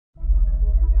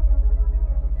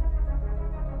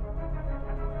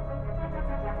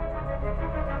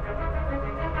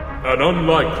An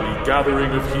unlikely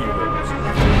gathering of heroes,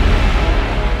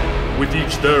 with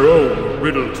each their own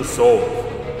riddle to solve,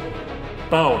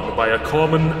 bound by a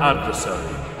common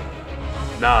adversary,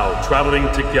 now traveling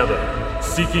together,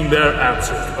 seeking their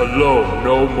answers alone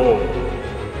no more,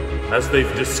 as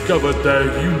they've discovered their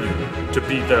union to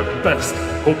be their best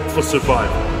hope for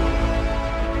survival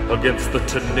against the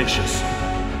tenacious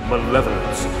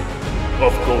malevolence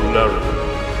of Golarion.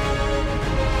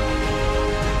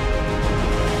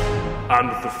 And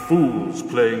the fools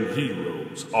playing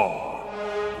heroes are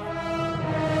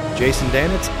Jason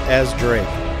Danitz as Drake.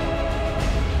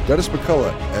 Dennis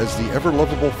McCullough as the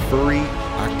ever-lovable furry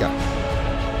Akka.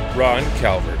 Ron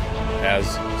Calvert as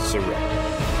Sorrel.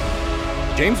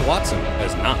 James Watson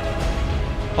as Knot.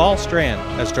 Paul Strand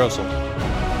as Drossel.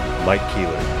 Mike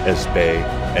Keeler as Bay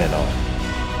and all.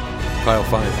 Kyle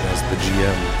Fine as the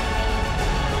GM.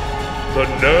 the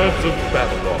nerds of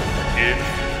Babylon in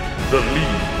the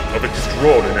League of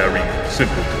Extraordinary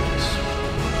Simpletons.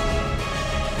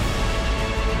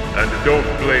 And don't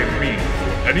blame me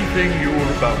for anything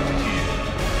you're about to hear.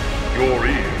 Your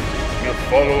ears will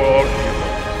follow our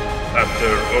heroes at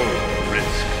their own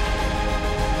risk.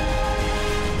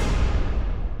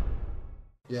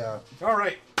 Yeah. All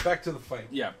right, back to the fight.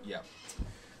 Yeah.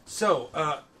 So,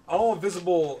 all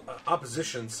visible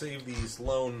opposition save these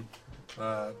lone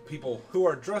people who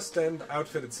are dressed and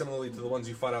outfitted similarly to the ones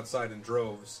you fought outside in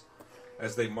droves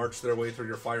as they march their way through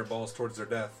your fireballs towards their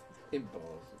death.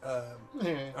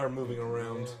 Are moving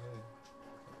around.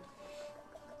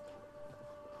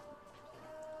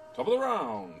 Top of the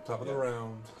round. Top of the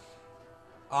round.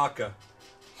 Akka.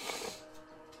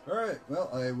 Alright, well,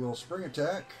 I will spring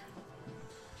attack.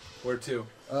 Where to?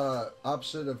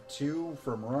 Opposite of 2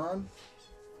 from Ron.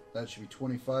 That should be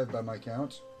 25 by my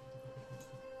count.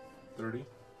 30.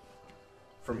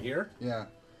 From here? Yeah.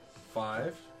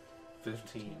 5,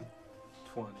 15,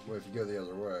 20. Well, if you go the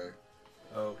other way.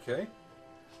 Okay.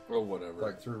 Well, whatever.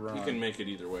 Like through Ron. You can make it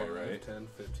either way, 5, right? 10,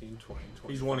 15, 20,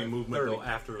 25, He's wanting movement 30. though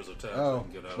after his attack. Oh, so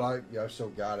he can get out. well, yeah, I've still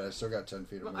got it. I still got 10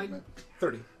 feet of Well, movement.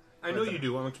 30. I know you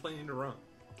do. I'm explaining to Ron.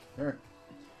 Alright.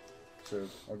 So,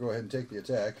 I'll go ahead and take the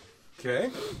attack. Okay.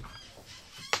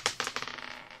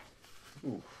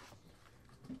 Ooh.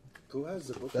 Who has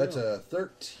the book? That's now? a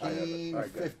 13,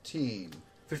 Alright, good. 15.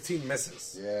 15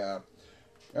 misses. Yeah.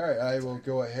 Alright, I will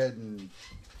go ahead and...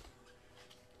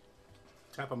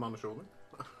 Tap him on the shoulder.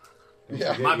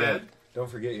 Yeah. My bad. Don't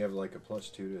forget you have like a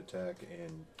 +2 to attack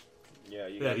and... Yeah,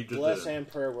 you Yeah, he got just bless did it.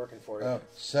 and prayer working for you.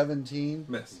 17.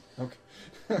 Miss.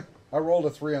 Okay. I rolled a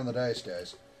 3 on the dice,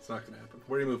 guys. It's not going to happen.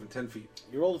 Where are you moving? 10 feet.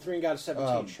 You rolled a 3 and got a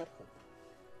 17. Shut up.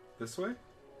 This way?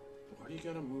 Why do you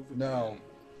gotta move again? No.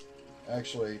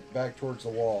 Actually, back towards the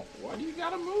wall. Why do you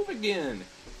gotta move again?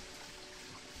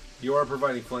 You are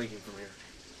providing flanking from here.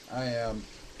 I am.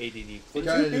 ADD. It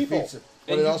kind of defeats it.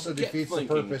 But And it you also get defeats the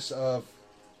flanking. purpose of...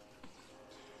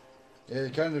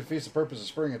 It kind of defeats the purpose of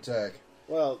spring attack.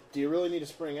 Well, do you really need to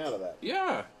spring out of that?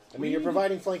 Yeah. I mean, you're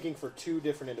providing flanking for 2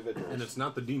 different individuals. And it's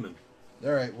not the demon.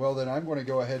 Alright, well then I'm going to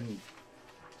go ahead and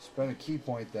spend a key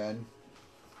point then.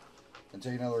 And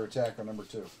take another attack on number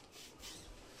 2.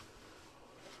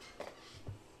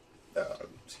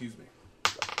 Excuse me.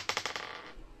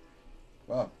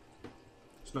 Wow.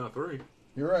 It's not 3.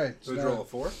 You're right. So did you roll a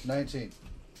 4? 19.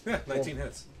 Yeah, 19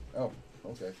 hits. Oh,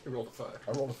 okay. You rolled a 5.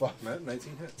 I rolled a 5. Matt,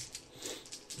 19 hits.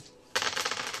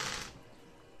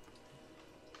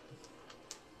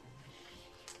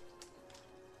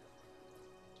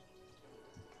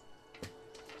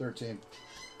 $13.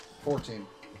 14.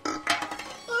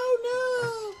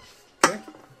 Oh Okay.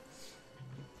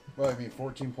 Well, I mean,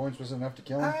 14 points was enough to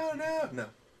kill him? Oh, no. No.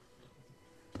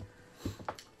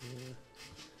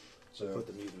 So, Put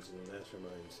the mutants in the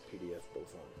masterminds PDF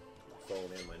both on my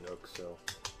phone and my Nook, so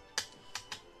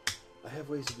I have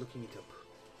ways of looking it up.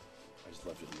 I just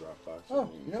left it in the Dropbox. oh,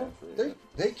 you know,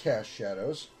 they cast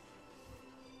shadows.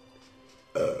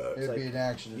 It'd like, be an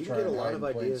action to You try can get a and lot hide of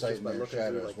in plain ideas sight just in by their looking through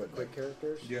shadows, like the wouldn't quick they?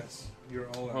 characters. Yes, you're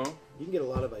all Huh? out. You can get a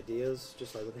lot of ideas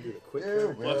just by looking through the quick Yeah,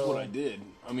 characters. Well, that's what I did.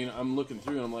 I mean, I'm looking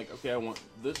through and I'm like, okay, I want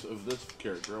this of this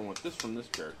character. I want this from this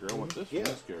character. I want this Yeah.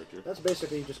 from this character. That's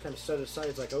basically you just kind of set it aside.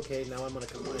 It's like, okay, now I'm going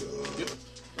to combine them. Yep.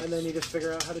 And then you just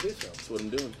figure out how to do so. That's what I'm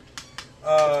doing.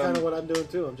 That's kind of what I'm doing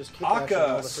too. I'm just keep matching all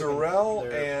Akka, the freaking- Sorrel,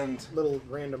 their and little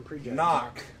random pre-gens.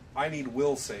 Knock. I need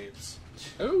will saves.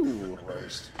 Oh,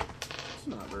 that's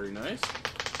not very nice.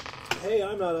 Hey,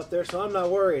 I'm not up there, so I'm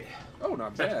not worried. Oh,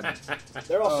 not bad.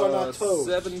 They're also not toads.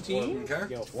 17? Okay.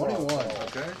 You know, 21.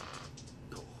 Okay.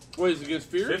 Wait, is it against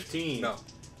fear? 15. No.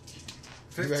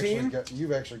 You've actually 15?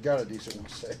 you've actually got a decent one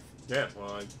to save. Yeah,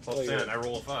 well, I plus Oh, yeah. 10. I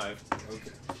roll a 5.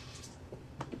 Okay.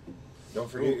 Don't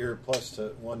forget your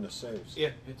 +1 to saves. Yeah,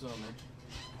 it's on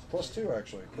there. +2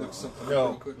 actually. Look something No.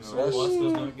 really quick. No, Bless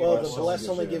does not give Well, you the a bless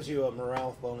only you- gives you a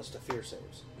morale bonus to fear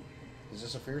saves. Is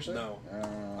this a fear save? No.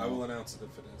 I will announce it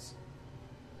if it is.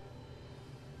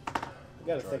 You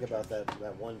got to think about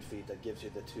that one feat that gives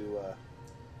you the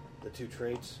two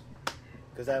traits,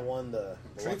 because that one, the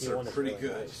Traits lucky are one, is pretty really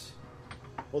good. nice.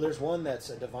 Well, there's one that's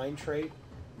a divine trait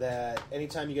that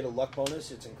anytime you get a luck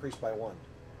bonus, it's increased by 1.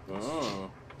 Oh.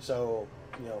 So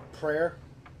prayer.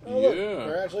 Oh, look, Yeah.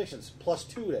 congratulations,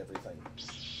 +2 to everything.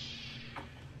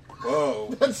 Whoa.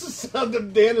 That's the sound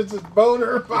of Dennis's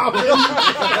boner popping.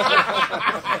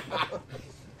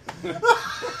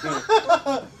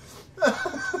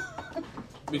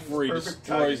 Before he Perfect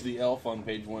destroys timing. the elf on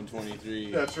page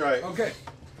 123. That's right. Okay.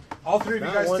 All three of you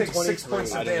Not guys take 123. 6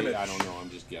 points I of don't, damage. I don't know. I'm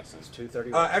just guessing. It's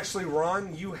 231. Actually,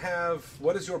 Ron, you have...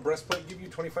 What does your breastplate give you?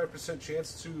 25%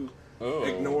 chance to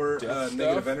ignore death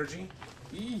negative stuff? energy?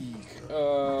 Eek.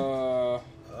 Oh.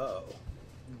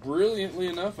 Brilliantly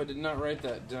enough, I did not write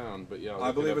that down, but yeah, I'll I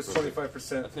look it believe up it's real quick.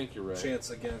 25% I think you're right. chance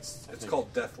against... It's think-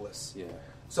 called Deathless. Yeah.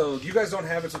 So you guys don't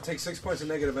have it, so take 6 points of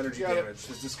negative energy Got it. damage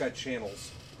as this guy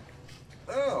channels.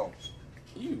 Oh,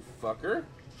 You fucker.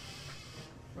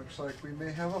 looks like we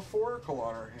may have a Foracle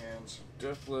on our hands.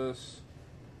 Deathless.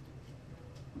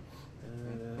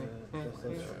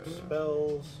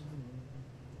 Spells.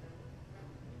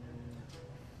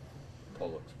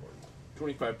 Paul looks for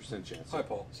you. 25% chance. Hi,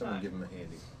 Paul. Someone give him a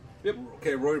handy. Yep.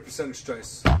 Okay, roll your percentage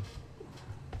dice.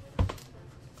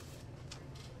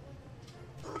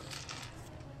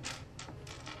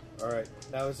 Alright,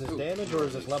 now is this damage or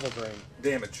is this level drain?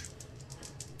 Damage.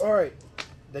 Alright,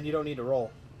 then you don't need to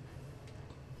roll.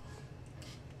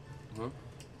 Huh?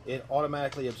 It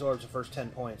automatically absorbs the first 10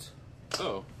 points.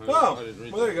 Oh. I Oh, didn't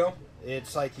read well, there that. you go.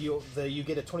 It's like you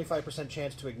get a 25%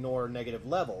 chance to ignore negative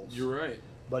levels, You're right.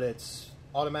 but it's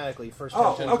automatically first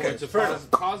Oh, 10 okay, points. It's a fair enough.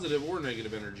 positive or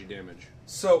negative energy damage.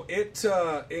 So it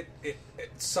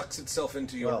sucks itself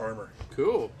into your Well. armor.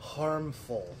 Cool.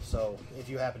 Harmful. So if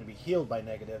you happen to be healed by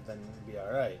negative, then you'd be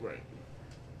alright. Right.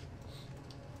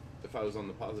 If I was on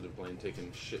the positive plane taking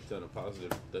a shit ton of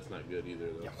positive, that's not good either,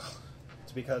 though. Yeah.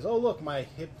 It's because, oh look, my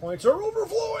hit points are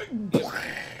overflowing!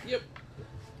 Yep.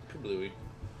 Kablooey.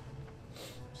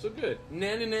 So good.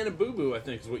 Nana nana boo boo, I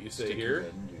think is what you say Stick your here.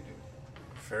 head and do-do.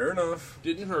 Fair enough.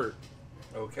 Didn't hurt.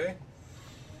 Okay.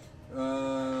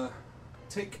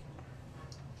 Take.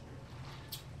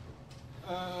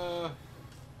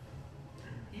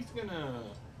 He's gonna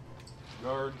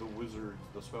guard the wizards,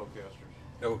 the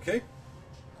spellcasters. Okay.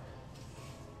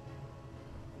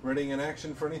 Readying an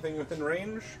action for anything within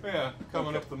range? Yeah, coming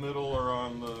Okay. up the middle or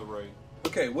on the right.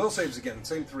 Okay, will saves again.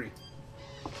 Same 3.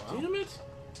 Damn it.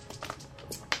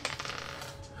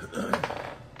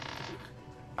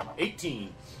 18.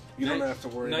 You don't have to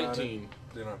worry about it. 19.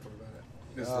 You don't have to worry about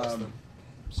it. It's less than.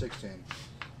 16.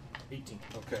 18.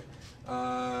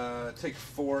 Okay. Take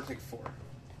 4. Take 4.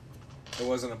 It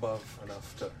wasn't above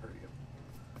enough to hurt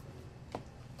you.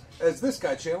 As this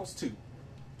guy channels 2.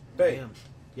 Bay. Damn.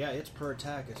 Yeah, it's per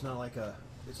attack. It's not like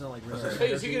resist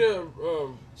Hey, is he energy.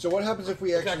 gonna... So what happens if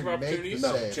we Attack actually of make the opportunities?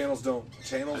 No, save? channels don't. I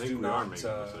Channels think do we are not making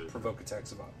the save. provoke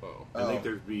attacks of Oh. I Oh. think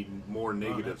there'd be more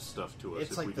negative it's- stuff to us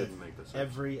It's if like we the, didn't make the save.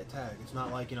 every attack. It's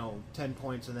not like 10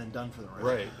 points and then done for the rest.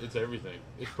 Right. It's everything.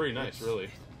 It's pretty nice, really.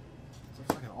 It's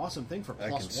a fucking awesome thing for I can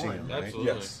plus see 1. him, right?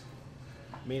 Absolutely. Yes.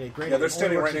 I mean, it granted, Yeah, they're it only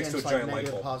standing works right next to a against, giant like, light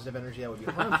negative bulb. positive energy that would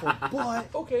be harmful,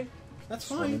 but Okay. that's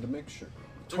Wanted fine. to make sure.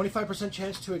 25%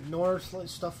 chance to ignore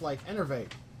stuff like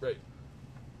enervate. Right.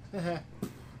 Heh.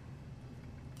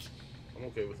 I'm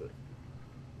okay with it.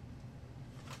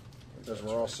 Because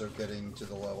we're also getting to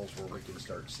the levels where we can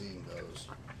start seeing those.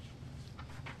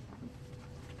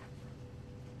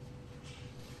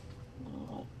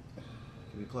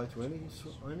 Can be applied to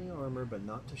any armor, but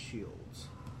not to shields.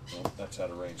 Well, that's out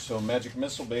of range. So magic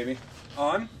missile, baby.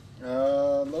 On.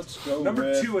 Let's go Number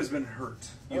with... 2 has been hurt.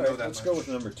 You All know right, that let's much. go with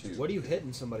number 2. What are you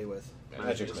hitting somebody with?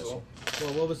 Magic missile.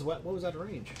 Well, what was that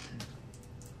range?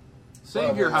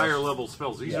 Save your Well, higher level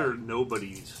spells. These yeah. are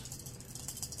nobodies.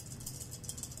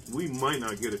 We might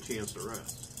not get a chance to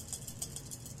rest.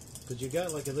 Because you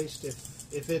got like at least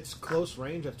if it's close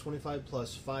range, that's 25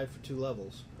 plus 5 for 2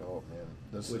 levels. Oh man,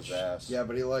 this Which- is ass. Yeah,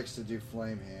 but he likes to do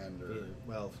flame hand or Yeah,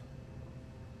 well,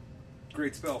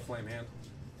 Great spell, Flame Hand.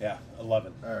 Yeah,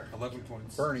 11. or 11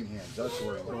 points. burning hands. That's the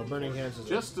word. well, burning hands is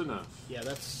Just enough. yeah.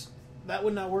 That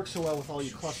would not work so well with all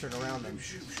you clustering around him.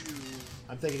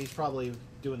 I'm thinking he's probably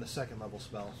doing the second level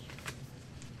spell,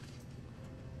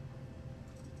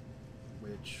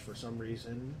 which for some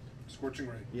reason, Scorching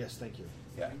Ray. yes, thank you.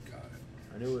 Yeah. You got it.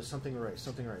 I knew it was something right.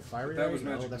 Fiery That ray? was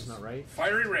No, magic. that's not right.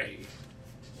 Fiery ray.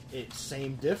 It's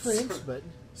same difference, but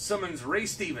Summons Ray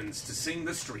Stevens to sing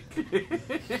the streak.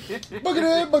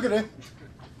 Boogity!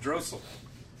 Drossel.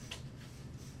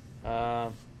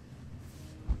 I'm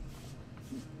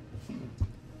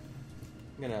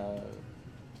gonna.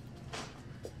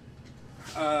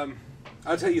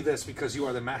 I'll tell you this because you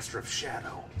are the master of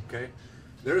shadow. Okay,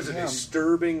 there is a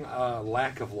disturbing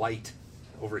lack of light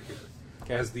over here,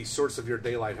 as the source of your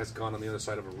daylight has gone on the other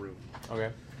side of a room.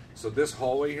 Okay. So this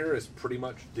hallway here is pretty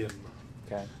much dim.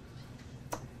 Okay.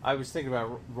 I was thinking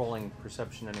about rolling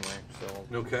perception anyway, so.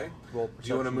 Okay. Roll Do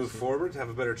you want to perception move see. forward to have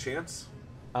a better chance?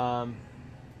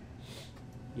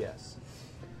 Yes.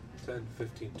 10,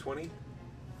 15, 20.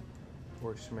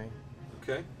 Works for me.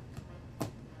 Okay.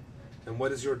 And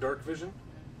what is your dark vision?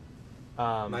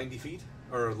 90 feet?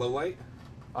 Or low light?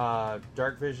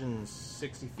 Dark vision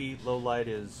 60 feet. Low light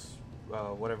is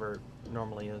whatever it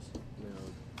normally is.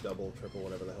 double, triple,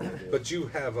 whatever the hell it is. But you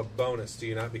have a bonus, do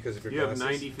you not? Because of your You have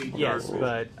glasses? 90 feet Yes,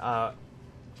 dark vision.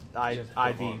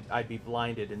 but I'd be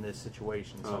blinded in this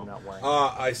situation, so I'm not wearing.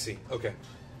 I see. Okay.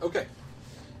 Okay.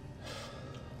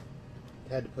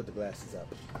 Had to put the glasses up.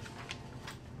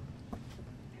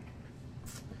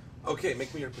 Okay,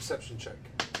 make me your perception check.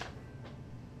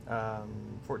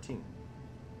 14.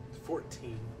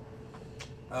 14.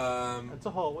 That's a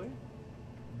hallway.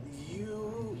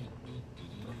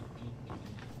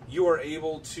 You are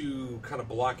able to kind of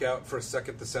block out for a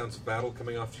second the sounds of battle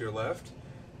coming off to your left,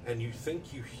 and you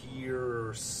think you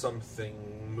hear something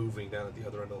moving down at the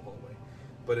other end of the hallway,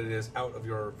 but it is out of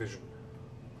your vision.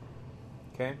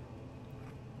 Okay.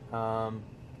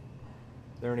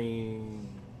 There any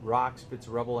rocks, bits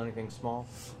of rubble, anything small?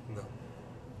 No.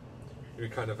 You're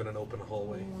kind of in an open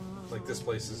hallway. Like, this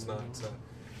place is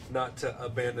not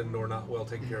abandoned or not well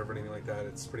taken care of or anything like that.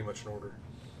 It's pretty much in order.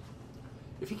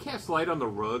 If he casts light on the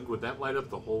rug, would that light up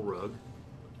the whole rug?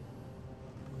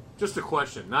 Just a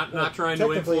question. Not trying to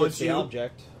Technically, influence it's the you.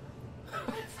 object.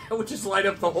 That would just light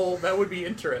up the whole... That would be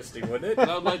interesting, wouldn't it? That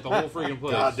would light the whole freaking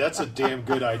place. God, that's a damn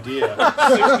good idea.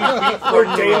 60 feet Or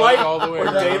from the daylight? rug all the way Or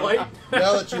around. daylight?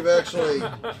 Now that you've actually,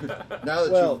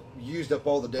 Well, you've used up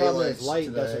all the Problem daylights is, light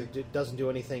today. doesn't do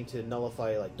anything to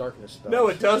nullify like darkness spells. No,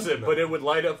 it doesn't, but it would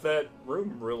light up that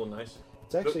room real nice.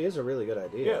 It actually is a really good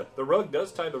idea. Yeah, the rug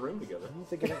does tie the room together. I'm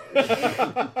thinking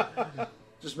it,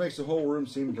 Just makes the whole room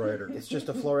seem brighter. it's just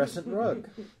a fluorescent rug.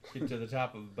 Get to the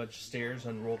top of a bunch of stairs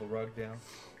and roll the rug down.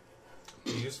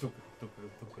 You use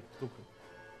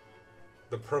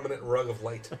the permanent rug of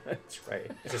light. That's right.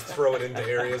 Just throw it into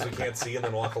areas we can't see and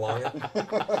then walk along it.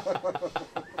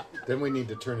 Then we need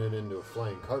to turn it into a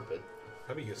flying carpet.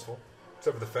 That'd be useful.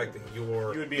 Except for the fact that You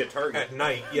you're would be a target. at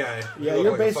night, yeah. Yeah, look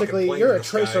you're like a fucking basically plane you're in a the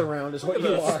tracer sky. round, is what you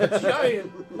Look at are. a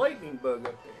giant lightning bug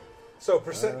up there. So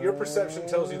your perception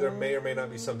tells you there may or may not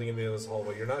be something in the end of this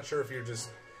hallway. You're not sure if you're just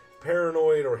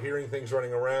paranoid or hearing things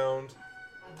running around,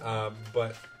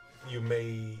 but you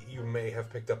may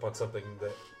have picked up on something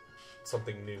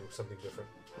new, something different.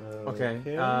 Okay.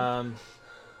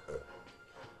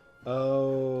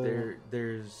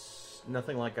 There's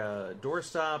nothing like a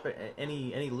doorstop,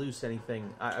 any loose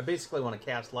anything. I basically want to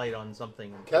cast light on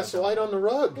something. Cast a light on the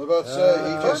rug. What about say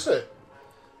he just Carpet.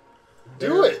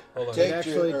 Do it. Hold on. It take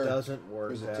actually your, or doesn't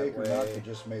work does it that take or not way. to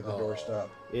just made the door stop?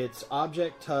 It's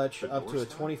object touch up to a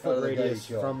 20-foot Oh, the guy radius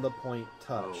you killed. from the point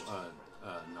touched.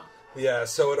 No. Yeah,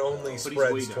 so it only he's way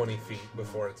spreads down. 20 feet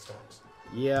before it stops.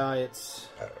 Yeah, it's.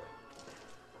 It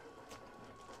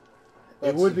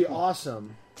That's would be the-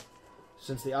 awesome,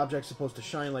 since the object's supposed to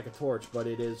shine like a torch, but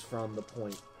it is from the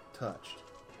point touched.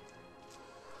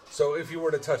 So if you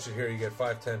were to touch it here, you get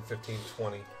 5, 10, 15,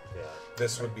 20. Yeah.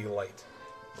 This would be light.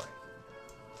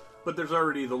 But there's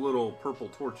already the little purple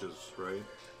torches, right?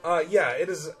 Yeah, it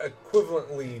is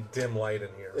equivalently dim light in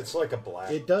here. It's like a black.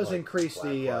 It does like increase black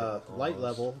the light almost.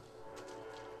 level.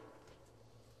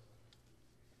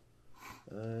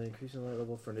 Increasing light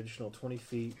level for an additional 20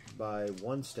 feet by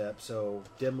 1 step. So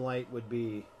dim light would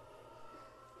be,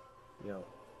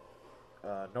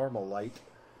 normal light.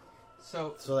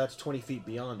 So So that's 20 feet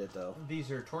beyond it, though. these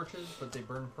are torches, but they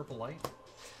burn purple light.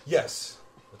 Yes.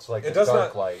 It's like It a does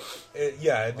dark not- light.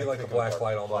 Yeah, it'd be like a think black dark-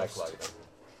 light almost. Black light.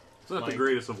 It's not Like- the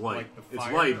greatest of light. Like the It's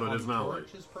fire light, but on it's not the light.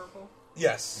 torch is purple.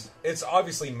 Yes. It's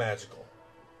obviously magical.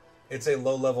 It's a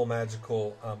low-level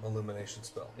magical illumination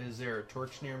spell. Is there a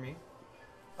torch near me?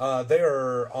 They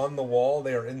are on the wall.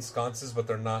 They are in sconces, but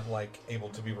they're not, able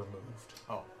to be removed.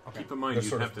 Oh, okay. Keep in mind, They're you'd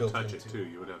sort of have to built touch it into- too.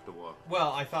 You would have to walk.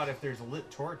 Well, I thought if there's a lit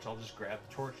torch, I'll just grab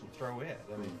the torch and throw it.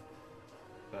 I mean,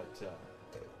 but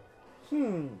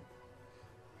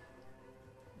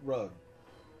Rug.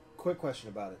 quick question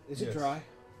about it. Is it Yes. dry?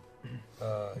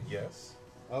 Yes.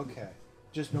 Okay.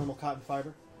 Just normal cotton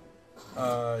fiber?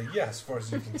 Yeah, as far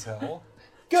as you can tell.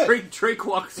 Good. Drake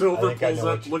walks I over, think I pulls know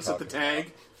up, what you're looks at the talking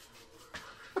tag.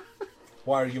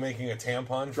 Why are you making a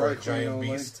tampon for Dry a giant clean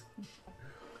only. beast?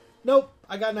 Nope.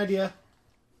 I got an idea.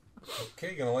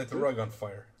 Okay, gonna light the rug on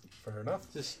fire. Fair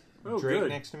enough. Just Oh, Drake good.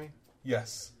 next to me.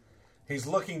 Yes. He's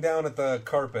looking down at the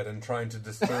carpet and trying to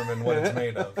determine what it's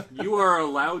made of. You are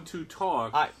allowed to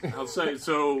talk. I'll say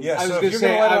so. Yeah, I was so gonna if you're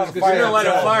say- gonna light I it was on gonna fire, say- You're gonna light a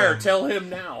tell fire. him. Tell him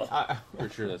now. For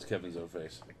sure, that's Kevin's own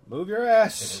face. Move your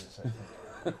ass.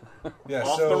 Yeah,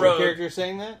 Off so the Your rug. character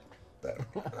saying that?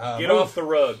 Get off the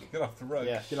rug. Get off the rug.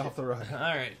 Yeah, get off the rug. All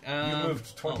right. You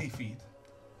moved 20 feet.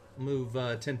 Move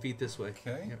 10 feet this way.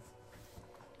 Okay. Yep.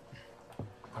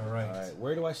 All right. All right.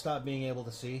 Where do I stop being able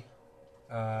to see?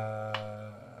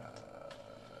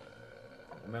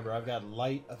 Remember, I've got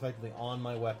light effectively on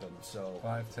my weapon, so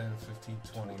 5, 10, 15,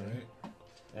 20, right? and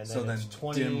then so it's then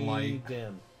 20 dim light.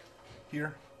 dim.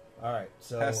 Here. All right,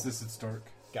 so Past this, it's dark.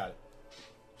 got it.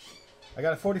 I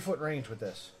got a 40-foot range with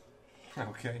this.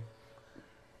 Okay.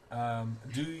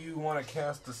 Do you want to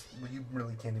cast this? Well, you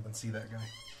really can't even see that guy.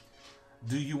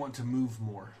 Do you want to move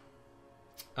more?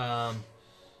 I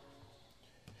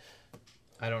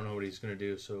don't know what he's going to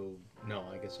do, so no,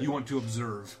 I guess. You want to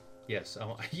observe? Yes.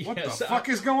 What yes, the fuck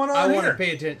is going on I here? want to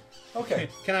pay attention. Okay.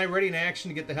 Can I ready an action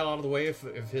to get the hell out of the way if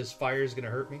his fire is going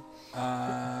to hurt me?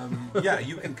 Yeah,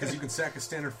 you can, because you can sack a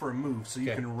standard for a move, so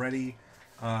you Okay. can ready.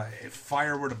 If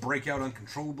fire were to break out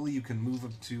uncontrollably, you can move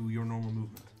up to your normal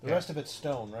movement. The rest of it's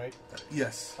stone, right?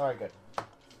 Yes. All right, good.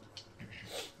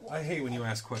 I hate when you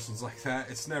ask questions like that.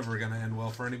 It's never going to end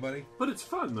well for anybody. But it's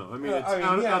fun though. I mean, Yeah, it's I mean,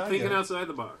 out, yeah, out I thinking get it. outside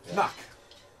the box. Knock.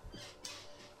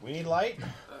 We need light.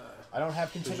 I don't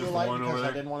have continual just light one because over I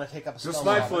there. didn't want to take up a spell. Just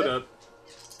 5 slot. foot up.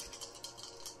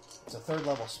 It's a third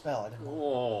level spell. I didn't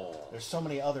want. Oh. There's so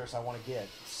many others I want to get.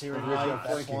 Searing Where's light, your that's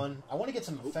flanking? one. I want to get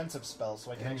some offensive spells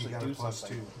so I can And you actually got a do plus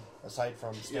something 2. aside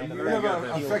from standing you You around have and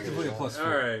got a, heal effectively a people. plus 4.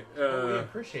 All right. we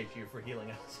appreciate you for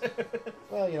healing us.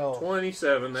 Well, you know,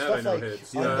 27. That stuff I know like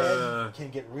hits. undead can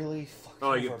get really fucked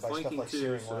Oh, you over get by stuff flanking like too,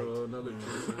 searing so light. another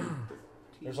 2.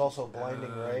 There's also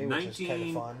blinding ray, which is kind of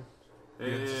 19, fun.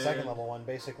 and It's a second level one.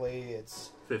 Basically, it's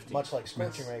 50. much like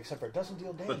scorching ray, except for it doesn't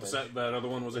deal damage. But that other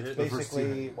one was a hit.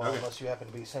 Basically, well, Okay. unless you happen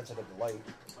to be sensitive to light.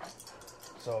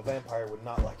 So a vampire would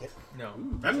not like it. No.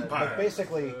 But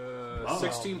basically,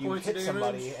 16 you points hit of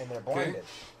somebody damage. and they're blinded.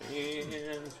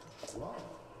 And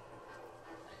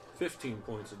 15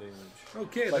 points of damage.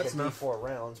 Okay, It's like that's a enough. D4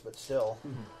 rounds, but still,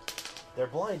 they're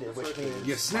blinded, which okay. means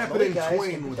You snap my it little in guys can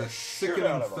twain beat with the a shit sickening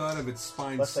out of them. thud of its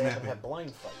spine Unless they happen to snapping. have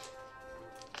blind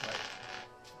fight. Right.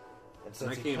 And I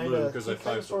since he can't kind move of 'cause I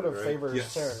kind of 5-foot, sort of right? favors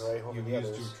Yes. Saren Ray over You've the used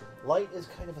others, your turn. light is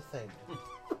kind of a thing.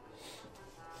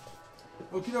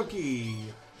 Okie dokie.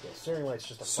 Yeah, Searing Light's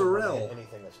just a fun Sorrel. way to hit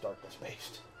anything that's darkness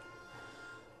based.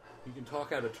 You can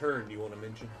talk out of turn. Do you want to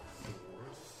mention?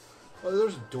 Well,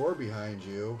 there's a door behind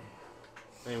you.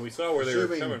 And we saw where they were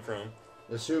Assuming- coming from.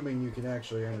 Assuming you can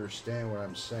actually understand what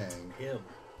I'm saying. Him.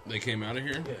 They came out of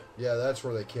here? Yeah, that's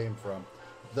where they came from.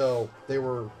 Though they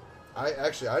were, I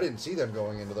didn't see them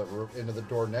going into the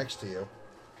door next to you.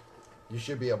 You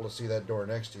should be able to see that door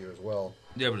next to you as well.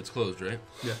 Yeah, but it's closed, right?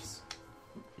 Yes.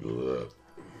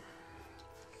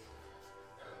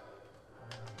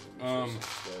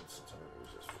 That's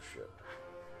this for shit.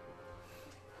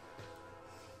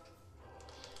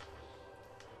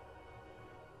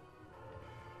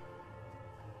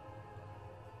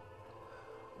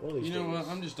 One of these You know days- what?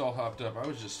 I'm just all hopped up. I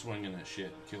was just swinging that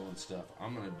shit and killing stuff.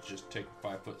 I'm gonna just take a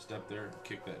 5-foot step there and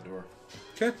kick that door.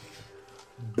 Okay.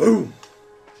 Boom.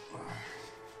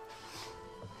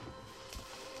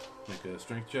 Make a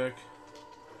strength check.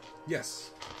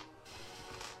 Yes.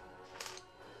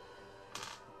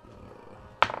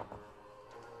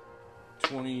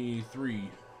 23.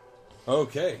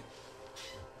 Okay.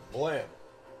 Blam.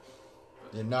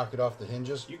 You knock it off the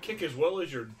hinges. You kick as well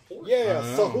as your horse. Yeah,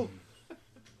 so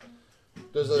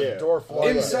Does the Yeah. door fly?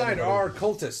 Inside are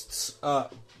cultists,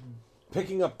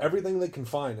 picking up everything they can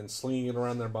find and slinging it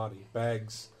around their body.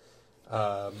 Bags,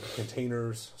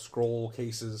 containers, scroll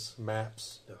cases,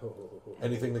 maps,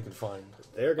 anything they can find.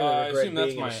 they're I gonna regret assume that's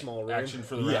being in my a small room. action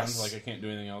for the Yes. round. Like, I can't do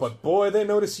anything else. But boy, they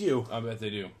notice you. I bet they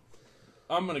do.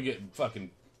 I'm gonna get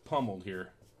fucking pummeled here.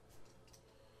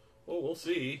 Well, we'll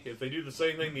see. If they do the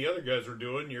same thing the other guys are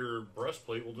doing, your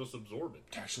breastplate will just absorb it.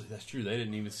 Actually, that's true. They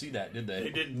didn't even see that, did they? They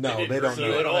didn't. No, didn't they don't see know.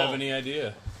 it They at don't all. have any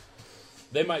idea.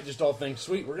 They might just all think,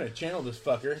 sweet, we're gonna channel this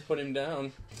fucker, put him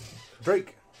down.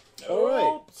 Drake. All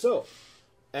right. So,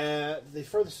 at the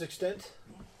furthest extent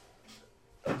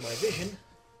of my vision,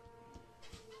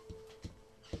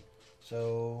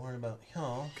 So we're about.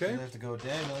 Okay. We have to go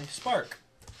diagonally. Spark.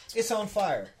 It's on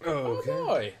fire. Okay. Oh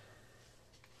boy!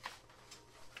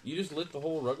 You just lit the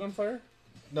whole rug on fire?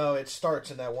 No, it starts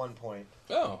in that one point.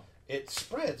 Oh. It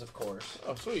spreads, of course,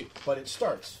 Oh, sweet. but it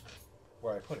starts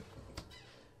where I put it.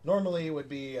 Normally, it would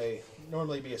be a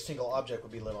single object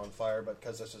would be lit on fire, but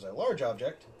because this is a large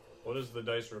object, What does the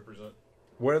dice represent?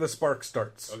 Where the spark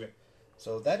starts. Okay.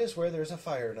 so that is where there's a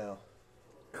fire now.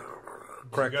 You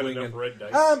got Crackling enough and... red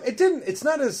dice? It didn't... It's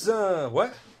not as...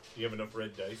 what? Do you have enough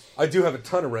red dice? I do have a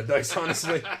ton of red dice,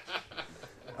 honestly.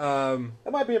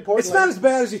 That might be important. It's not as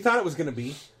bad as you thought it was going to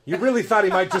be. You really thought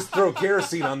he might just throw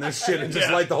kerosene on this shit and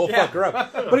just light the whole fucker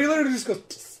up. But he literally just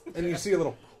goes... And you see a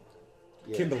little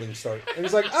kindling start. And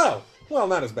he's like, oh, well,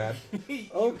 not as bad.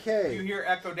 Okay. You hear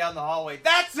echo down the hallway.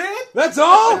 That's it. That's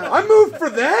all? I moved for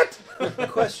that?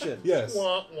 Question. Yes.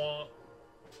 Wah, wah.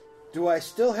 Do I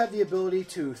still have the ability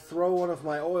to throw one of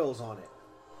my oils on it?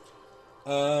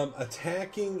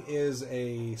 Attacking is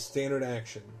a standard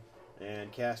action.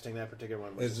 And casting that particular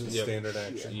one was Is a standard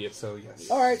action. Yep. So, yes.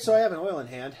 Alright, so I have an oil in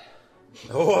hand.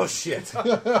 Oh, shit.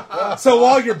 So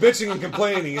while you're bitching and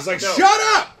complaining, he's like, shut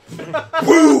up!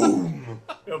 Boom!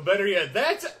 No, better yet,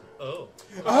 that's... Oh.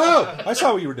 Oh, I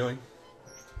saw what you were doing.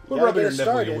 We're gotta rubbing get your it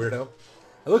nipple, you started. weirdo.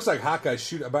 It looks like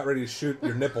Hawkeye's about ready to shoot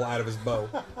your nipple out of his bow.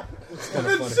 It's kind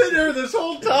of funny. Sitting here this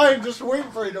whole time just waiting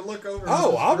for you to look over.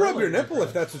 Oh, I'll rub your nipple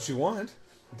if that's what you want.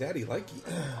 Daddy like you.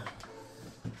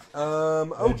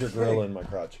 Major grill Okay. in my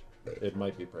crotch. It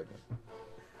might be pregnant.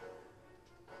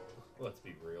 Let's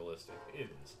be realistic. It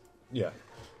is. Yeah.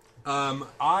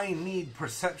 I need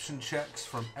perception checks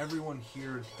from everyone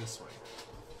here this way.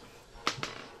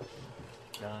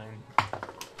 9.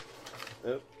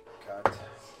 Oh, God.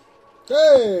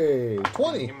 Hey,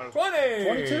 20. 20!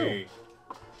 22.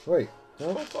 Wait,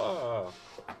 no, Opa.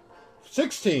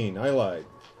 16. I lied.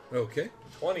 Okay.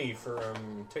 20 for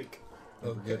take.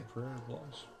 Okay. Prayer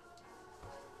loss.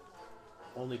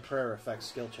 Only prayer affects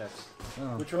skill checks.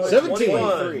 Oh. Which one? 17.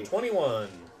 21. 21.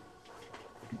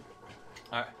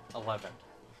 11.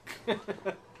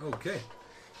 Okay.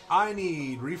 I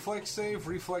need reflex save,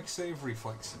 reflex save,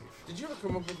 reflex save. Did you ever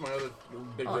come up with my other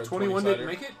big Oh, red 21 20-sider? didn't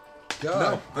make it?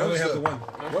 God, No, I only what's have the one.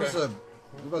 What's the?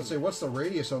 I was about to say, what's the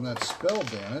radius on that spell,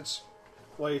 damn it?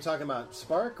 What are you talking about?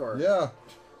 Spark or? Yeah,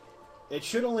 It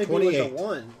should only be with 28. a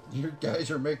 1. you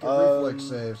guys are making reflex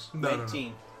saves. No,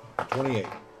 19. 28.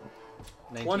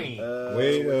 20.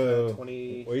 Wait,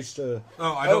 20. waste Oh,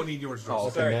 I don't need yours,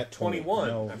 Joseph. Sorry, nat 20. 21.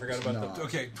 No, I forgot it's about not. the...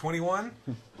 Okay, 21,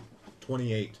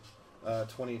 28.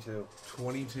 22.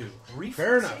 22. Reflex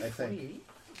Fair enough. I think.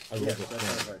 I rolled Yes, a that 20.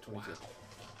 sounds right. 22.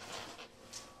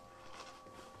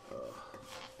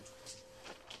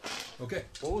 Okay.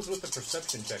 What was with the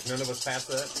perception check? None of us passed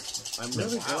that? I'm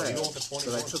really Wow, you glad rolled a 21.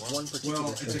 that I took Wow. one particular.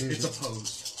 Well, it's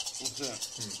opposed. What's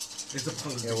that? It's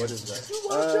opposed. Yeah, what is that? You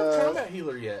watched your combat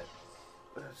healer yet?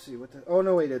 Let's see what the. Oh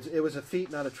no, wait! It was a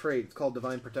feat, not a trait. It's called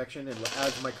Divine Protection, and it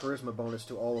adds my charisma bonus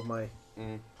to all of my.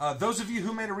 Those of you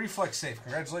who made a reflex save,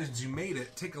 congratulations, you made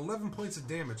it. Take 11 points of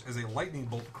damage as a lightning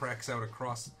bolt cracks out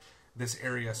across this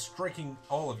area, striking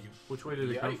all of you. Which way did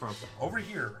it come from? Over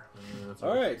here.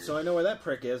 All right, so I know where that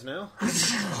prick is now.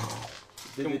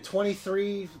 Did the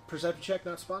 23 perception check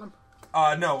not spot him?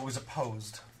 No, it was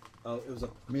opposed. Oh, it was a.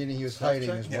 Meaning he was Stealth hiding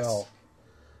check? as Yes. well.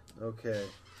 Okay.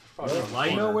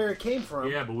 Light? I know where it came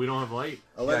from. Yeah, but we don't have light.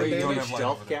 11 Yeah, you don't damage. have light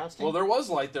over there. casting? Well, there was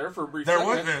light there for a brief There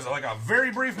second. was like a very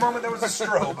brief moment. There was a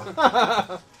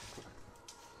strobe.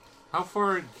 How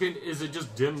far is it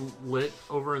just dim lit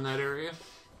over in that area?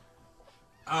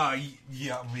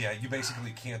 Yeah. You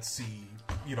basically can't see,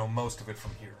 most of it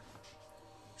from here.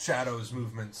 Shadows,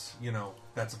 movements,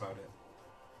 that's about it.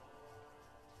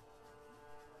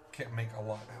 Can't make a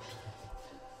lot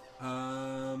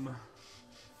out.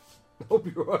 Hope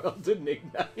your oil didn't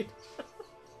ignite.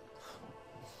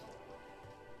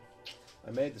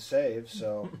 I made the save,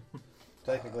 so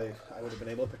technically I would have been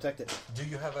able to protect it. Do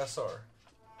you have SR?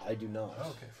 I do not.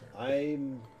 Okay, fair.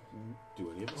 I'm.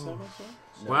 Do any of us have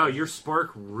that? Wow, your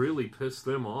spark really pissed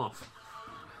them off.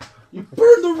 You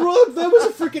burned the rug. That was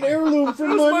a freaking heirloom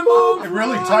from my mom. It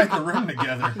really tied the room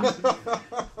together.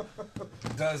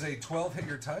 Does a 12 hit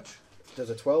your touch? Does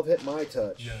a 12 hit my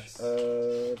touch? Yes.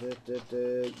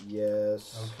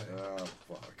 Yes. Okay. Oh,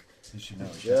 fuck. You should know.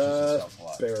 He touches Just himself a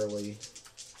lot. barely.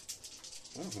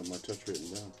 I don't have my touch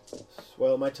written down.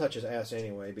 Well, my touch is ass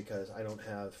anyway because I don't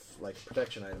have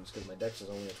protection items because my dex is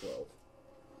only a 12.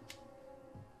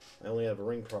 I only have a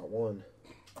ring prot 1.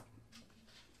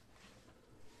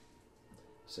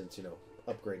 Since,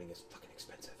 upgrading is fucking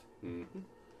expensive. Mm-hmm.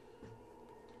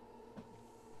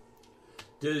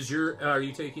 Are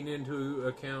you taking into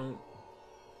account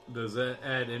Does that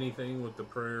add anything with the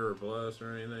prayer or bless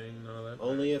or anything? None of that?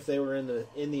 Only if they were in the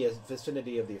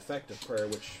vicinity of the effective prayer,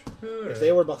 which if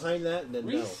they were behind that, then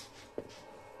no.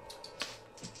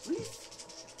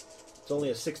 It's only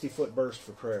a 60-foot burst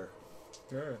for prayer.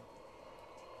 Alright.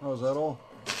 Oh, is that all?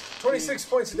 26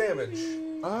 points of damage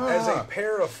as a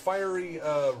pair of fiery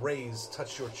rays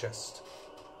touch your chest.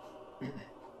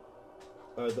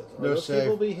 Are those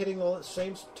people be hitting the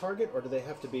same target, or do they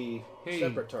have to be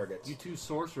separate targets? You two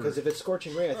sorcerers. Because if it's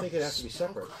Scorching Ray, I think it has to be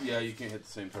separate. Yeah, you can't hit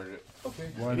the same target. Okay.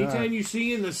 Why Anytime not? you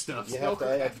see in this stuff, You have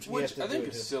to, Which I think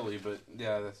is silly, but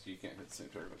yeah, you can't hit the same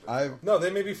target. No, they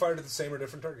may be fired at the same or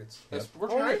different targets. That's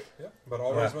working right. Yeah, but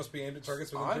all rays must be aimed at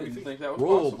targets within 30 feet. Think that was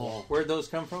Roll possible. ball. Where'd those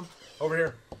come from? Over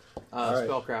here. right.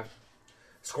 Spellcraft.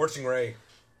 Scorching Ray.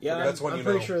 Yeah, That's one I'm you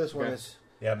pretty know. sure this one is.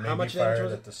 Yeah, maybe How much damage fired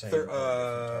was at it? the same Thir-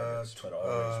 targets, but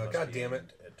always must God be damn it.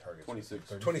 aimed at targets 26.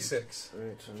 30 feet. 26. Right,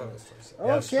 I thought it was 26.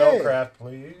 Yeah, Okay. spellcraft,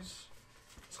 please.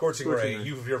 Scorching Ray.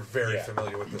 You're very Yeah.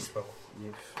 familiar with this spell.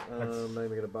 I'm not even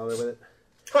going to bother with it.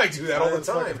 I do that all the I'm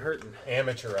fucking time. hurting.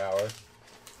 Amateur hour.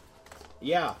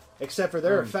 Yeah, except for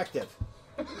they're effective.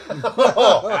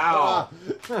 ow!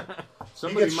 He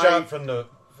Somebody gets might. shot from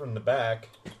the back.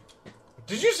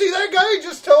 Did you see that guy? He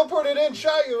just teleported in,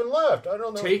 shot you, and left. I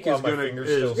don't know. Take Well, is my gonna finger's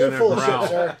is still- You're gonna full of shit, growl.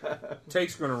 sir.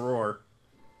 Take's gonna roar.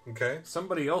 Okay.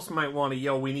 Somebody else might want to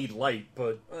yell, "We need light,"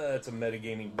 but that's a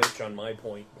metagaming bitch on my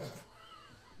point.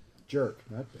 Jerk,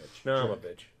 not bitch. No, I'm a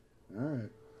bitch.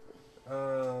 All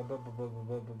right.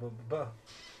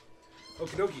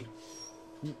 Okie dokie.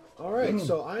 All right,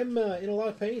 so I'm in a lot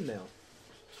of pain now.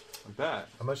 I bet.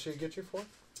 How much did he get you for?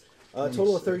 A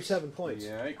total of 37 points.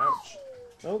 Yeah. Ouch.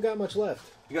 I don't got much left.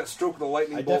 You got struck with a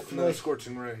lightning I bolt and then a definitely-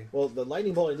 scorching ray. Well, the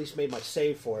lightning bolt at least made my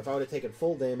save for. If I would have taken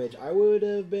full damage, I would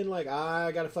have been like,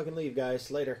 I gotta fucking leave, guys.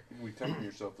 Later. We tempered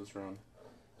yourself this round.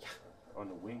 On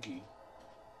the winky.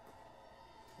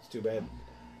 It's too bad.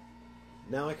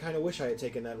 Now I kind of wish I had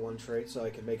taken that one trait so I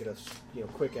could make it a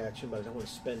quick action, but I don't want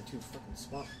to spend two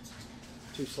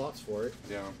slots for it,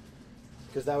 Yeah.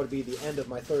 because that would be the end of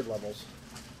my third levels.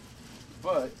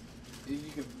 But you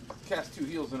can cast 2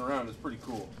 heals in a round. It's pretty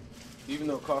cool. Even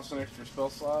though it costs an extra spell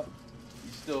slot,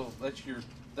 you still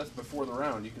that's before the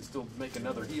round. You can still make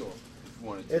another heal if you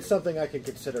wanted to. It's something I can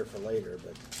consider for later,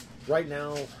 but right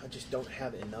now I just don't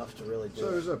have enough to really do So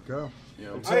it. who's up, go? You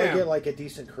know, Until I get like a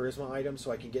decent charisma item,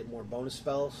 so I can get more bonus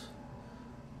spells,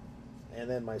 and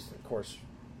then of course,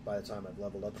 by the time I've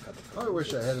leveled up a couple. I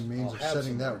wish I had a means I'll of have setting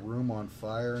some that more. room on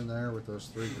fire in there with those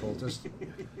 3 cultists.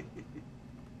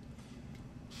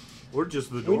 Or just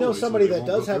the We doorway, know so somebody they that won't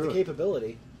does go have the through it.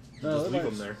 capability. No, Just that leave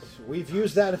them might- there. We've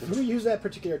used that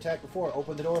particular attack before.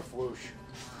 Open the door, whoosh.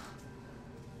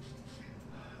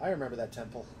 I remember that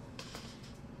temple.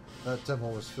 That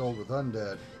temple was filled with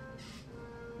undead,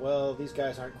 Well, these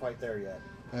guys aren't quite there yet.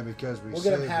 and because we We'll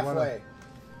get saved them one of, halfway.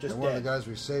 Just and one of the dead. guys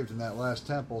we saved in that last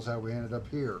temple is how we ended up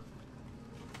here.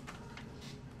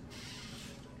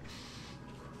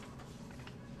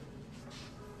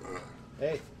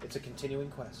 Hey, it's a continuing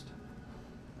quest.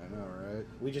 I know, right?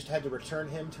 We just had to return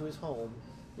him to his home.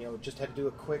 Just had to do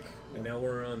a quick. And now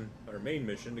we're on our main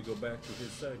mission to go back to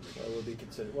his side. What would be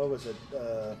considered? What was it?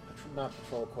 Not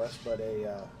patrol quest, but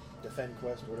a defend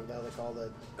quest, whatever the hell they call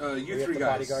it. Where You have three to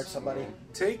guys. bodyguard somebody.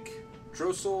 Take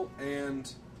Drossel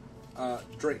and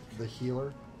Drake. The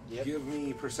healer. Yep. Give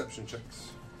me perception checks.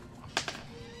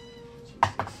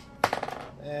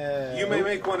 Uh, You may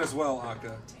make one as well,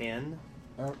 Akka. 10.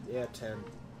 Yeah, 10.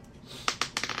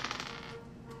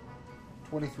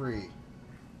 23.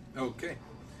 Okay.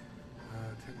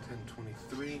 10, 10,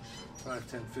 23,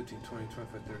 5, 10, 15, 20,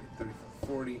 25, 30, 35,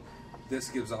 40. This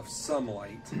gives off some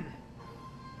light.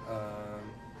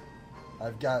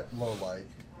 I've got low light,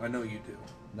 I know you do.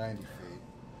 90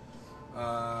 feet.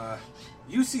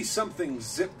 You see something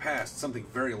zip past, something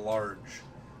very large.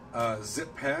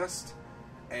 Zip past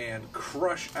and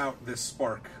crush out this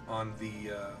spark on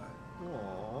the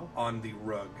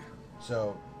rug.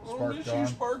 So, Oh, Spark miss you, gone.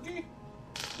 Sparky.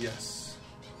 Yes.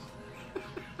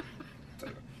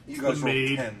 You guys rolled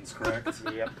maid. 10s, correct?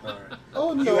 Yep. All right.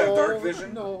 Oh, You no. have dark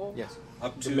vision? No. Yes.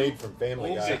 Up The to maid from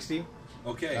Family Guy. 60.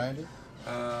 Okay. 90?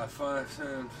 5,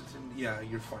 10, 15. Yeah,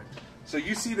 you're fine. So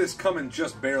you see this coming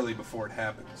just barely before it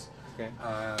happens. Okay.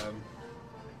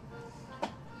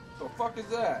 The fuck is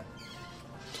that?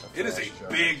 It is a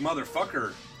big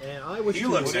motherfucker. And I wish He to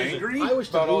looks leave. angry. I wish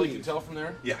to About all you leave. can tell from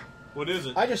there. Yeah. What is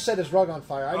it? I just set his rug on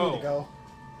fire. I need to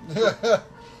go.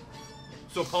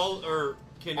 So Paul, or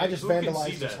can I just who can vandalized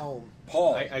see his that? home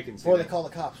Paul. I can see before they that. call the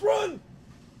cops. Run!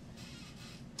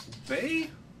 Bay?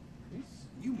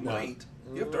 You might.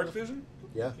 You have dark vision?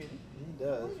 Yeah.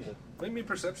 does. But Make me a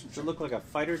perception does check. it look like a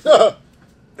fighter?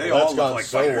 They Well, all that's look gone like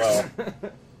so fighters. well.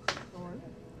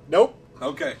 Nope.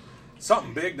 Okay.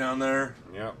 Something big down there.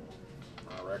 Yep.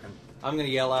 I reckon. I'm gonna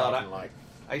yell out. Talking like.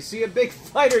 I see a big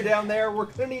fighter down there. We're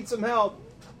gonna need some help.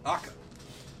 Akka.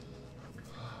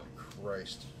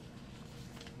 Christ.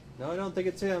 No, I don't think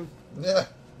it's him. Yeah.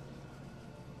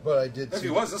 But I did If see.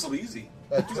 he was, this will be easy.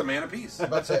 He's a man apiece. I was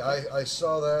about to say, I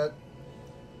saw that.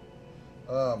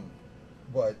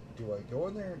 But do I go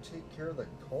in there and take care of the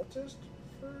cultist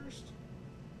first?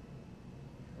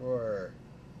 Or.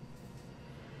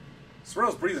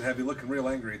 Swirl's breathing heavy, looking real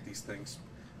angry at these things.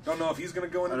 Don't know if he's going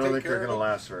to go in I and don't take think they're care going to of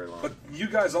them. last very long. But you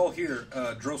guys all hear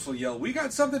Drossel yell, "We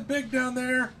got something big down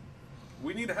there.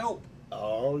 We need help."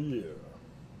 Oh, yeah.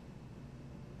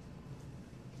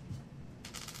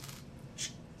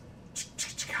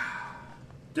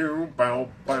 Do bow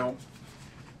bow.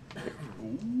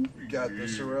 You got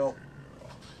this, Sorrel?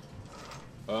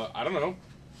 I don't know.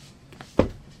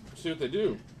 See what they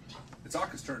do. It's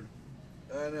Akka's turn.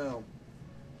 I know.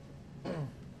 I'm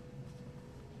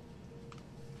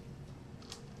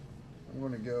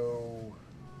going to go...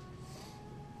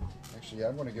 Actually,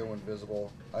 I'm going to go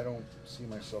invisible. I don't see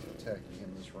myself attacking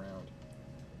him this round.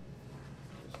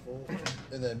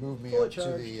 And then move me Full up to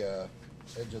charge. the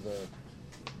edge of the...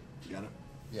 Got it.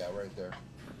 Yeah, right there.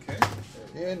 Okay.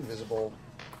 Invisible.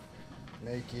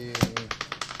 Making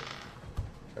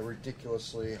a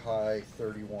ridiculously high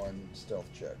 31 stealth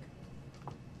check.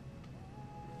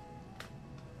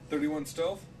 31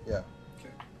 stealth. Yeah.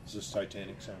 Okay. Is this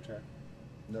Titanic soundtrack?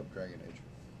 Nope, Dragon Age.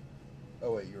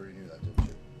 Oh wait, you already knew that, didn't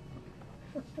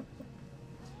you?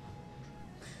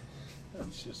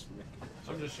 That's just making.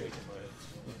 I'm just shaking my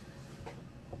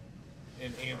head.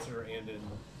 In answer and in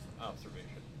observation.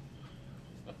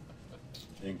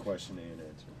 In question and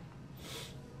answer.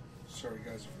 Sorry,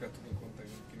 guys, I forgot to look one thing.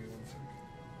 Give me 1 second.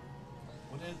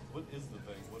 What is the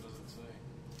thing? What does it say?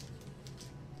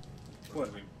 What?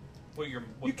 I mean, what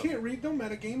You the- can't read. Don't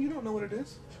metagame. You don't know what it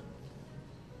is.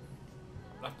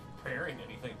 I'm not preparing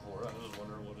anything for it. I was just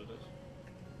wondering what it is.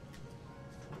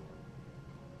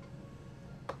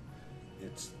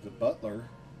 It's the butler.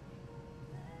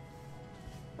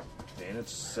 And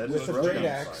it's set With his a road great on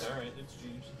axe. fire. Alright, it's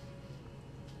Jeeves.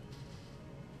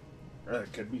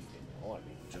 It could be female. I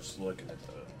mean, just looking at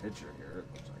the picture here, it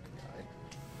looks like a guy.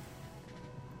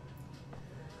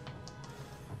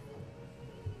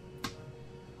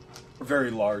 A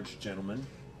very large gentleman.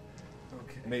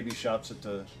 Okay. Maybe shops at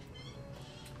the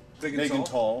Big Big and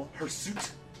tall. Her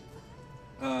suit.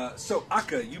 So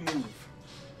Akka, you move.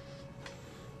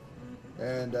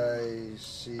 And I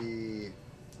see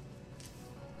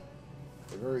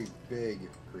a very big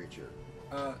creature.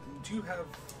 Do you have?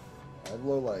 I have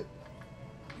low light.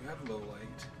 You have low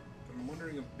light. I'm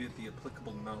wondering a bit the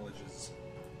applicable knowledge is.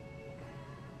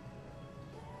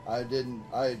 I didn't.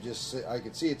 I just. I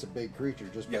could see it's a big creature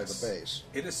just Yes. by the base.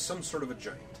 It is some sort of a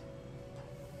giant.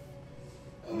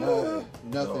 No,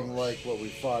 nothing like what we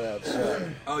fought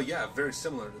outside. Oh yeah, very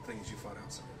similar to things you fought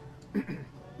outside.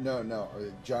 No,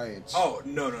 giants. Oh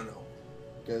no.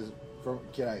 Because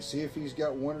can I see if he's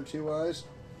got one or two eyes?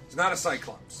 It's not a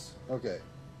cyclops. Okay.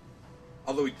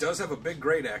 Although he does have a big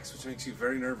great axe, which makes you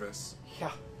very nervous.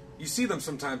 Yeah. You see them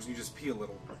sometimes and you just pee a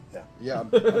little. Yeah, I'm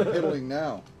piddling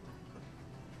now.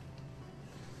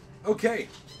 Okay.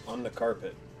 on the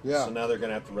carpet. Yeah. So now they're going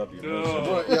to have to rub your nose. I'm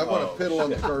gonna, I'm going to piddle on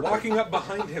the carpet. Walking up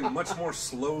behind him much more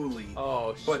slowly.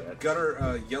 Oh, But shit.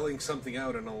 Gutter yelling something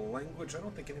out in a language I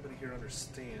don't think anybody here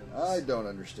understands. I don't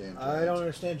understand. I don't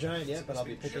understand giant yet, but I'll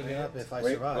be picking it up if I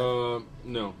Wait. survive.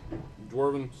 No.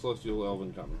 Dwarven, Celestial,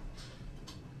 Elven, Common.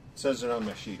 It says it on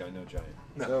my sheet. I know giant.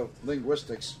 No. So,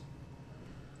 linguistics.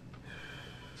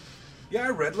 Yeah, I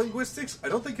read linguistics. I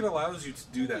don't think it allows you to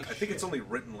do that. I think it's only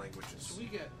written languages. So we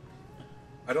get.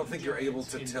 I don't think you're able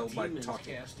to tell by demons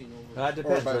talking. casting over. That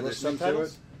depends. by Are there listening to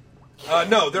subtitles?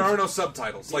 No, there are no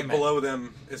subtitles. Like Damn it. below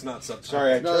them is not subtitles.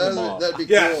 Sorry, I No, turned them off. that'd be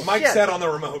Yeah, cool. Mike Shit. sat on the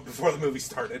remote before the movie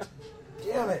started.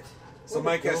 Damn it! So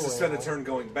Mike has to spend a turn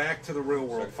going back to the real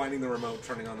world, finding the remote,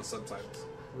 turning on the subtitles.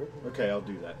 Okay, I'll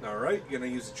do that. All right, you're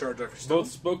gonna use the charge off your Both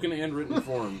stealth. spoken and written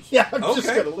forms. Yeah, I'm just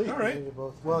Okay, going to leave. all right. Maybe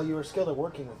both. Well, you are skilled at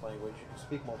working with language. You can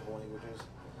speak multiple languages.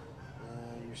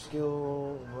 Your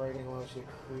skill in writing allows you to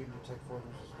create and detect forms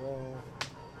as well.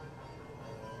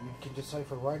 You can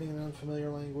decipher writing in an unfamiliar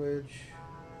language.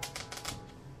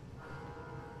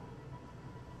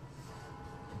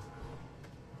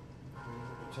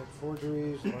 Detect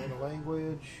forgeries, learn a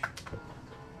language.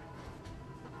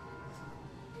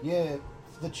 Yeah,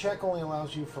 the check only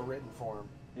allows you for written form.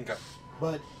 Okay.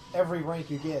 But every rank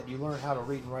you get, you learn how to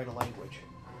read and write a language.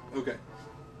 Okay.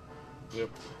 Yep.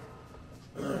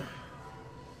 But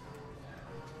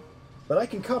I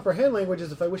can comprehend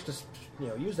languages if I wish to,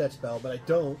 use that spell, but I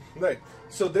don't. Right.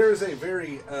 So there is a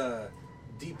very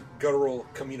deep guttural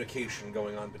communication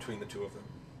going on between the two of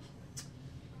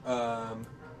them.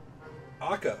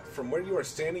 Akka, from where you are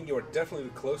standing, you are definitely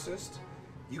the closest.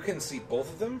 You can see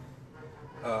both of them.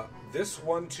 This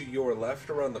one to your left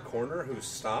around the corner who's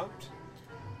stopped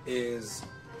is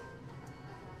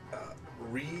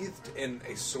wreathed in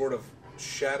a sort of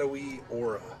shadowy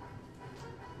aura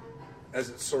as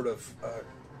it sort of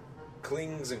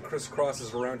clings and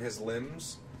crisscrosses around his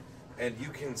limbs, and you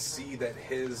can see that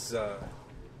his,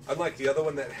 unlike the other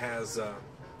one that has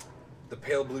the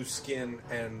pale blue skin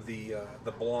and the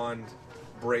blonde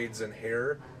braids and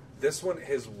hair, this one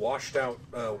is washed out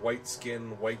white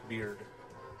skin, white beard.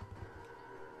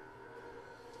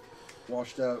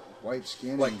 Washed out white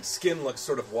skin. Like skin looks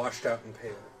sort of washed out and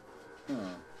pale. Huh.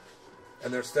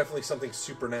 And there's definitely something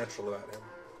supernatural about him.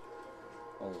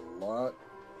 A lot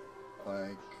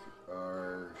like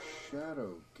our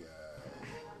shadow guy.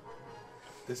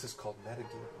 This is called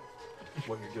metagaming.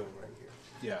 What you're doing right here.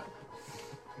 Yeah.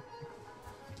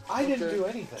 I didn't do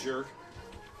anything. Jerk.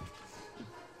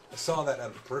 I saw that out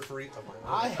of the periphery of my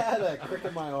I eye. had a crick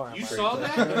in my arm. You saw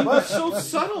that? You were so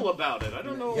subtle about it. I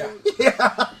don't know.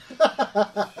 Yeah.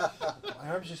 My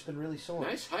arm's just been really sore.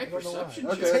 Nice high I don't know why. perception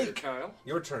Okay. check, Kyle.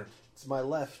 Your turn. It's my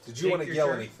left. Did you want to your yell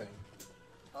turn. anything?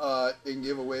 And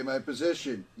give away my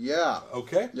position. Yeah.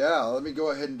 Okay. Yeah, let me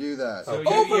go ahead and do that. So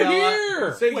Over you yell here!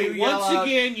 Out, So wait, you yell once out,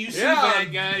 again, you see "Yeah,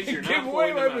 bad guys. You're give not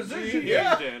away pointing my them out. position, Do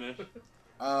yeah." damn it.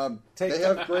 They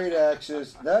have great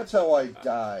axes. That's how I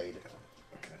died.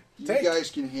 You Take. guys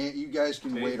can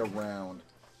Take. wait around.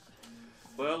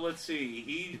 Well, let's see.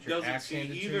 He Get your doesn't axe see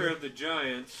handed to either you. of the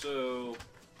giants, so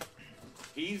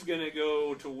he's gonna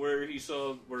go to where he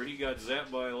got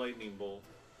zapped by a lightning bolt.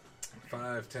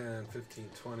 5, 10, 15,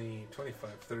 20, 25,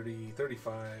 30,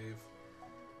 35,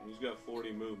 He's got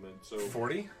 40 movement, so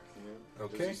 40. Yeah.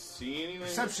 Okay. Does he see anything?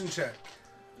 Perception check.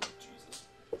 Oh, Jesus.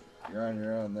 You're on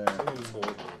your own there.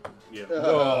 Yeah.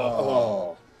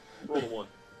 Oh. Roll a 1.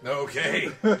 Okay.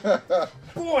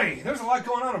 Boy, there's a lot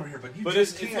going on over here, but you But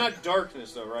just it's can't. not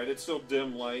darkness, though, right? It's still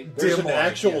dim light. There's Dim an light,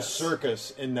 actual yes.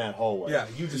 circus in that hallway. Yeah,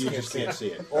 you just can't see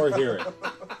it or hear it.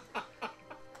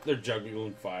 They're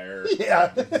juggling fire.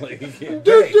 Yeah. Like, you can't-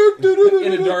 Hey,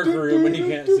 in a dark room and you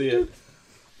can't see it.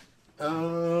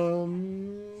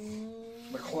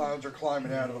 The clowns are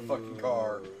climbing out of the fucking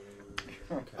car.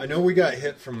 I know we got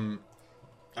hit from.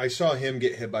 I saw him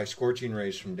get hit by scorching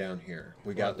rays from down here.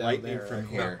 We got down lightning there, from right?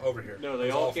 here. no, over here. No, they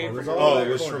It's all all came from from over Oh, there.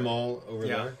 it was from all over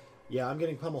Yeah. there. Yeah, I'm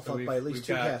getting pummel So funked by at least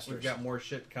two casters. We've got more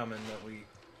shit coming that we.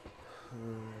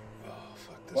 Oh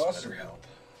fuck! This Awesome. better help.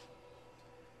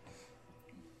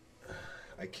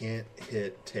 I can't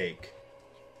hit take.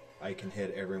 I can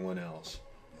hit everyone else,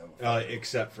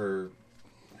 except for.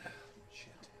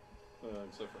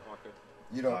 Except for Akka.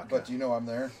 You don't, but you know I'm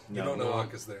there. You don't know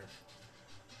Akka's there.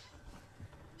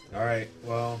 All right.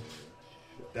 Well,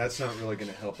 that's not really going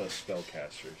to help us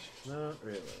spellcasters. Not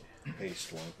really.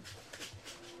 Haste one.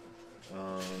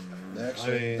 Next,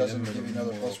 I doesn't am give you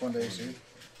another +1 to AC.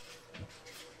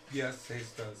 Yes,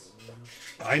 Haste does.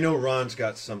 I know Ron's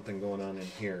got something going on in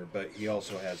here, but he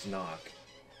also has knock.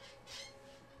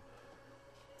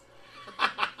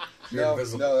 You're No,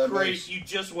 invisible. no, that Great, makes, you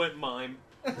just went mime.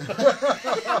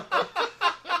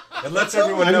 It lets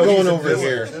everyone I'm know going he's over invisible.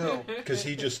 here no. because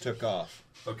he just took off.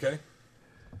 Okay.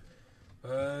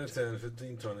 5, 10,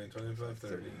 15, 20, 25,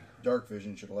 30. Dark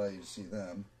vision should allow you to see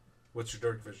them. What's your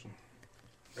dark vision?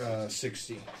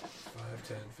 60. 5,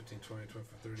 10, 15, 20, 25,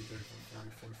 30, 35, 40,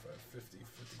 45, 50,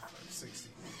 55, 60.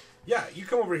 Yeah, you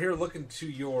come over here looking to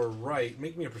your right.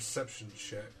 Make me a perception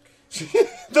check.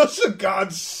 Those have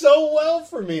gone so well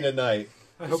for me tonight.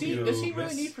 I Does hope he, you does he really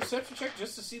miss. need perception check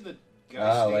just to see the guy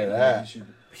Ah, like standing? that. You should,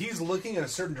 He's looking in a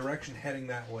certain direction heading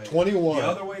that way. 21. The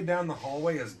other way down the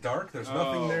hallway is dark. There's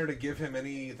nothing Oh. there to give him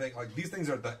anything. Like, these things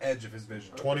are at the edge of his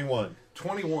vision. 21.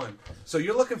 21. So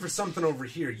you're looking for something over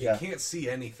here. You Yeah. can't see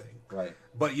anything. Right.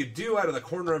 But you do, out of the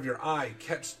corner of your eye,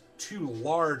 catch two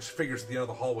large figures at the end of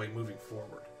the hallway moving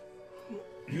forward.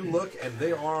 You look, and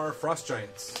they are frost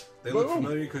giants. They look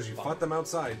familiar because you fought them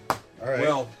outside. All right.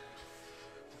 Well,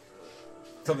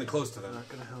 something close to them. Not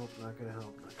gonna help. Not gonna help.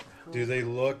 Not gonna help. Do they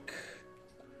look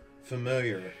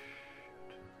familiar?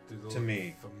 Do they To look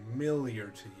me. familiar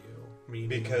to you? Meaning,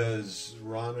 Because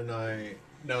Ron and I...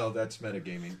 No, that's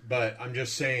metagaming. But I'm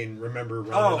just saying, remember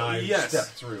Ron Oh, and I yes. stepped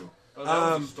through. Oh,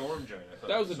 that was a storm giant. I thought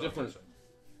That was it a different.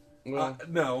 something. Well,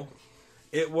 no,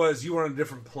 it was you were on a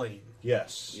different plane.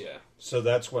 Yes. yeah. So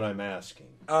that's what I'm asking.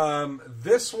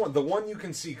 This one, the one you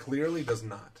can see clearly, does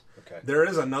not. Okay. There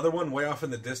is another one way off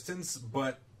in the distance,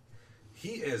 but he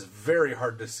is very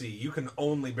hard to see. You can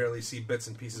only barely see bits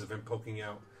and pieces of him poking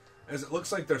out, as it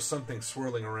looks like there's something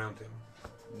swirling around him.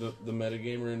 The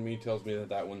metagamer in me tells me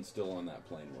that one's still on that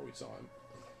plane where we saw him.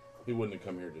 He wouldn't have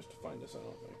come here just to find us, I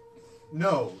don't think.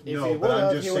 No, If no, he but I'm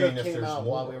would've, just he saying would've if came there's out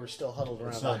more. while we were still huddled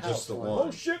around It's the not house. just the going, one.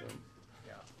 Oh shit!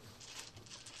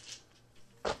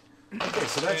 Okay,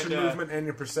 so that's And, your movement and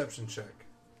your perception check.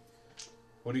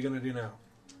 What are you going to do now?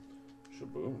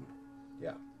 Shaboom.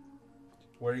 Yeah.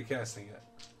 Where are you casting it?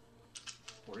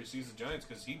 Where he sees the giants,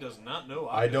 because he does not know.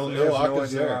 I Aka's don't there. know. There's no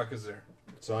Aka's idea there. Aka's there.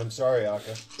 So I'm sorry,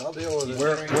 Aka. I'll deal with it.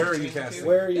 Where are you casting?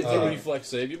 Where are you? It's a thinking? reflex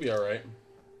save. You'll be all right.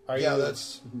 Are Yeah, you?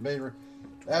 that's main.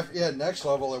 After next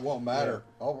level it won't matter.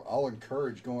 I'll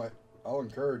encourage going. I'll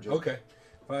encourage it. Okay.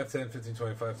 5, 10, 15,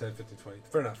 20, 5, 10, 15, 20.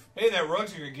 Fair enough. Hey, that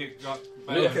rug's gonna get got.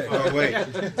 Okay. Oh, wait.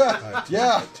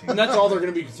 Yeah. And that's all they're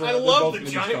going to be concerned I with. love They're the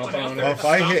both gonna be giant one stomping out on there. it. Well, if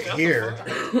I hit here,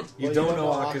 You Well, don't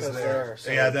know Aka's Aka's there.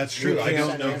 so yeah, that's true. I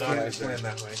don't know can't Not Aka's plan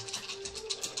there. that way.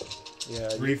 Yeah.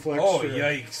 Reflex. Oh, for,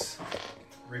 yikes.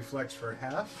 Reflex for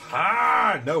half.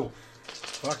 Ah, no.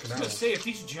 Fuck I was no. gonna say if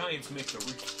these giants make the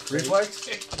Reflex?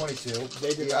 22. They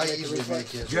did Yeah, not I make the easily make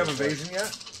reflex. his. Do you have reflex. evasion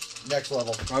yet? Next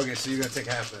level. Okay, so you're going to take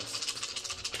half this.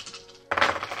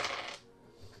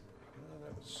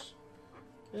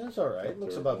 Yeah, that's all right.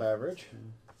 Looks above average.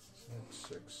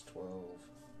 6, 12,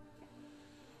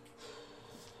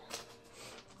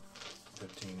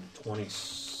 15,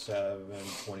 27,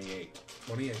 28.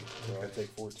 28. So I'll Okay. take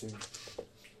 14.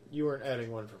 You weren't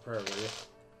adding one for prayer, were you?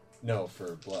 No,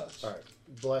 for bless. All right.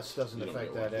 Bless doesn't You don't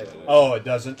affect know that what edit. that is. Oh, it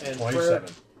doesn't. And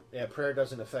 27. Yeah, prayer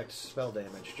doesn't affect spell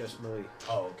damage, just melee.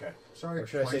 Oh, okay. Sorry. Or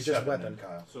should I say just 27 weapon? then,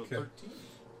 Kyle. So Okay. 13.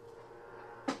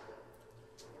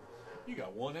 You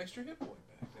got one extra hit point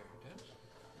back there,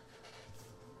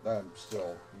 Dennis. I'm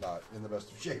still not in the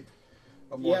best of shape.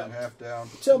 I'm Yeah. more than half down.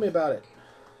 Tell me about it.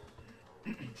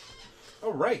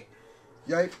 All right.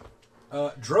 Yipe.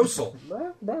 Drossel.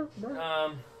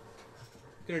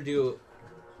 Gonna do.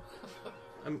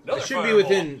 I Another should be fireball.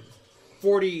 within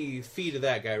 40 feet of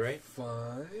that guy, right?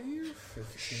 5,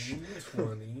 15,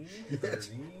 20,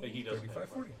 30, He doesn't 35, have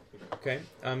 40. Okay.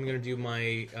 I'm gonna do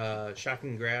my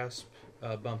shocking grasp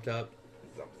bumped up.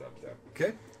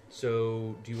 Okay.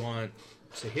 So, do you want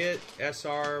to hit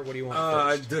SR? What do you want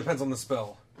first? It depends on the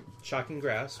spell. Shocking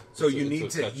grasp. So It's a- you it's need a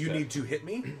to touch check. need to hit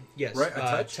me. Yes. Right, a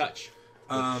touch? Touch.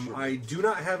 I do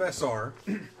not have SR,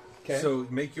 Okay. so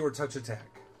make your touch attack.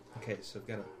 Okay. So I've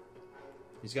got a.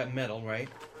 He's got metal, right?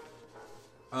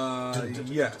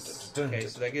 Yes. Okay.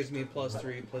 So that gives me a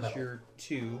 +3 plus your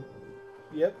 2,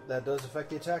 Yep, that does affect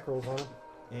the attack rolls on him.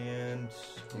 and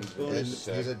Bonus He's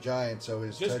attack. a giant, so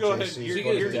his Just touch go ahead, AC you're is Do you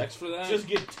going get to a be. dex for that? Just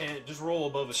get 10. Just roll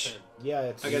above a 10. Yeah,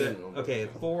 it's. I got it. Okay,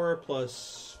 4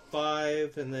 plus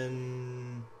 5, and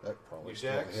then That probably Your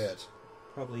still dex? hits.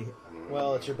 probably.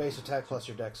 Well, it's your base attack plus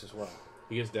your dex as well.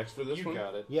 He gets dex for this You one?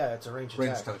 got it. Yeah, it's a range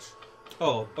Range attack. touch.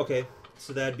 Oh, okay.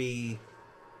 So that'd be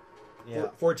Yeah.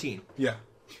 14. Yeah.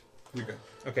 You're good.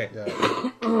 Okay. Yeah.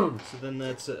 So then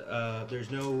that's there's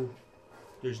no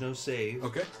save.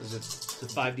 Okay. It's a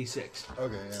 5d6.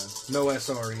 Okay, yeah. No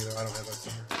SR either. I don't have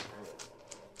SR.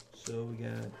 So we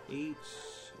got 8,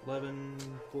 11,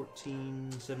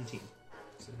 14, 17.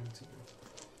 17.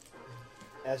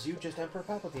 As you just Emperor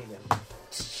Palpatine him.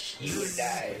 You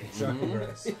die. Shocking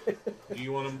grass. Do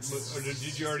you want to move? Or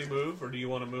did you already move? Or do you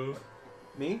want to move?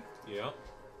 Me? Yeah.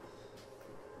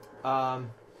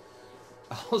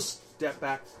 I'll step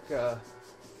back.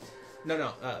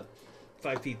 No,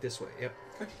 5 feet this way. Yep.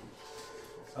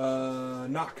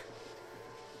 Knock.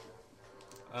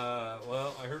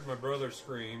 Well, I heard my brother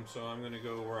scream, so I'm going to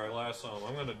go where I last saw him.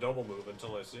 I'm going to double move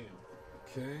until I see him.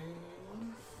 Okay.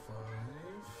 5.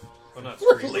 I'm not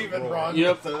screaming. leaving roar. Ron.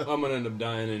 Yep, I'm gonna end up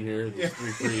dying in here. These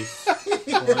 3 priests.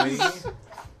 20.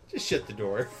 Just shut the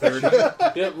door. 30.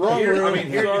 Yep, wrong Here, room. I mean,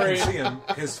 here Sorry. you can see him.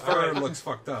 His fur looks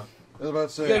fucked up. I was about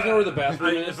to You say. guys know where the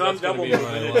bathroom is? If I'm That's gonna double be in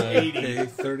my moving, line. it's 80. Okay,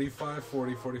 35,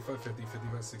 40, 45, 50,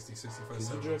 55, 60, 65, Did you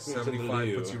 70, direct me to somebody 75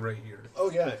 to puts you? you right here. Oh,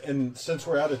 yeah. And since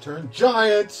we're out of turn,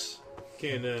 giants!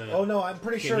 Can Oh no, I'm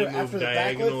pretty can sure he move after the backlit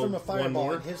diagonal from a one fireball,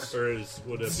 more, and his. or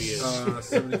would it be?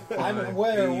 75, I'm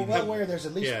aware, 80. well aware there's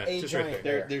at least Yeah, a just right giant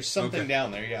there. there. There's something Okay.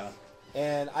 down there, yeah.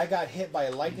 And I got hit by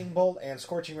a lightning bolt and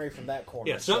scorching ray from that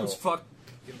corner. Yeah, something's so fucking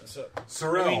this up.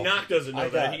 Sorrel. I mean, Knock doesn't know I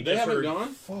that. got- He They just haven't heard. gone?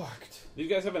 fucked. These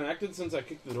guys haven't acted since I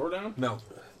kicked the door down? No.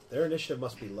 Their initiative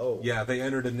must be low. Yeah, they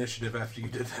entered initiative after you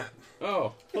did that.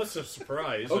 Oh, What's a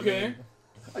surprise? okay. I mean,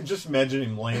 I just imagine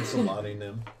him lancelotting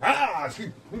them. I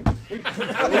could.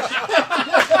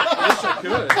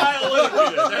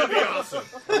 That'd be awesome.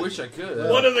 I wish I could.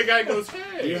 One of the guy goes,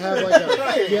 "Hey." Do you have like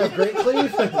a? Do you have Great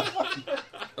Cleave?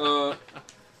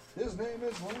 His name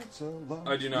is Lancelot.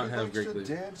 I do not He have likes Great to Cleave.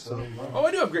 dance along. Oh,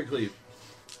 I do have Great Cleave.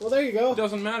 Well, there you go. It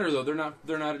doesn't matter though. They're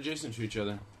not adjacent to each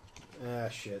other. Ah,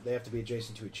 shit. They have to be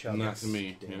adjacent to each other. Not to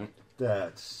me. Damn. You know?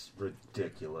 That's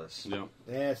ridiculous. Yeah.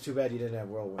 Yeah, it's too bad you didn't have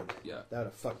Whirlwind. Yeah. That would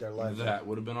have fucked their life up. That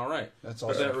would have been all right. That's But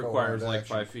also that full requires round like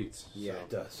action. 5 feet. Yeah, so. it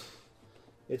does.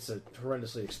 It's a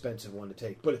horrendously expensive one to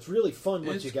take, but it's really fun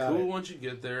once It's you got cool it. once you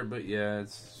get there, but yeah,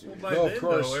 it's. Well, by No, of then,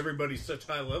 course. though, everybody's such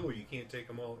high level, you can't take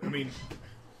them all. I mean,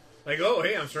 like, oh,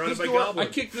 hey, I'm surrounded This by door, I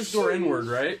goblins. kicked this door inward,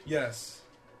 right? Yes.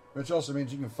 Which also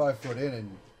means you can 5 foot in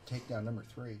and take down number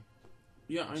 3.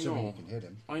 Yeah, I Assuming know. you can hit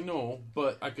him. I know,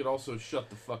 but I could also shut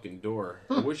the fucking door.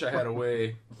 I wish I had a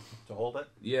way. To hold it?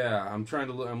 Yeah, I'm trying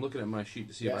to look. I'm looking at my sheet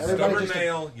to see Yeah, if I everybody Stubborn just-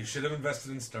 nail. You should have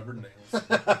invested in stubborn nails.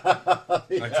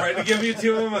 I tried to give you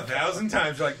to him 1,000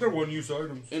 times. You're like, they're one-use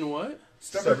items. in what?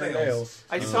 Stubborn nails.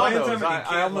 I You saw plant those. them and you I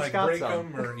can't, almost like, got break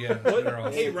some. them. Or, yeah, What? they're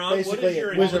all... Hey, Ron, what Basically, is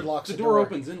your wizard locks The the door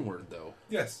opens inward though,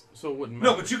 Yes. so it wouldn't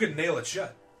matter. No, but you can nail it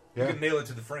shut. You Yeah. can nail it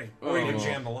to the frame. Or you can Oh.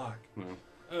 jam the lock.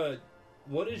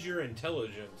 What is your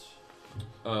intelligence?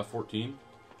 14.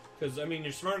 Because I mean,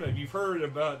 you're smart enough. You've heard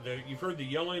the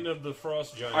yelling of the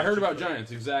frost giants. I heard about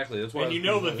giants exactly. That's why. and I you was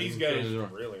know thinking that these about guys the door.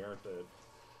 really aren't dead.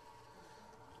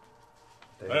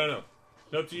 I don't know.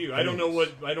 It's up to you. I don't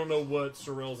know what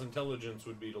Sorrel's intelligence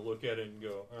would be to look at it and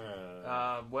go.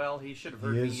 Well, he should have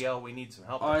heard me yell, "We need some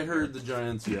help." I heard the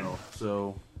giants yell.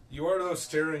 So You are, though,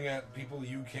 staring at people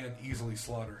you can easily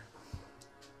slaughter.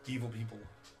 Evil people.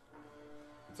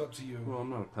 It's up to you. well, I'm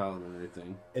not a paladin or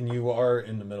anything. And you are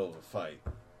in the middle of a fight.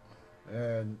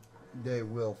 And they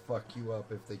will fuck you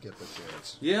up if they get the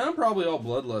chance. Yeah, I'm probably all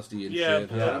bloodlusty and Yeah, shit.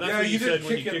 that's Yeah, what you you did said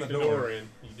when you kick in kicked the the door. door in.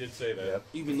 You did say that. Yep.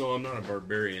 Even though I'm not a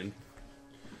barbarian,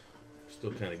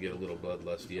 still kind of get a little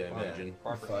bloodlusty, I imagine.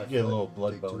 5 Get a little foot,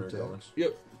 blood take 2 boner attacks. going.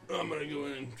 Yep. I'm gonna go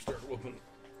in and start whooping.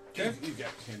 Okay. You guys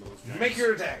handle those giants. Make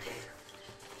your attack.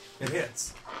 It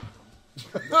hits.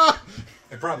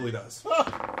 It probably does.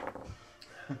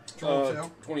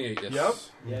 28. Yes. Yep.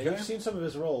 Yeah, Okay. you've seen some of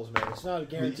his rolls, man. It's not a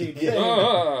guaranteed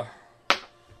Yeah. thing.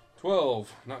 12.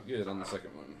 Not good on the second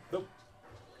one.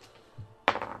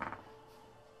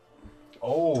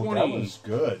 Oh, 20. that was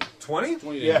good. 20?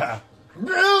 28. Yeah.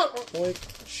 Like,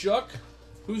 Chuck,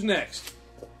 who's next?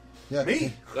 Yeah.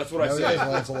 Me? That's what I Now he said. is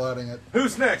Lancelotting it.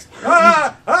 Who's next?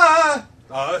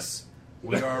 Us.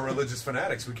 We are religious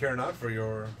fanatics. We care not for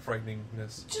your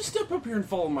frighteningness. Just step up here and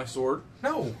follow my sword.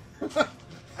 No.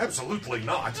 Absolutely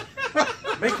not.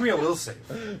 Make me a will save.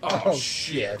 Oh,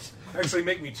 shit. Actually,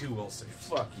 make me 2 will saves.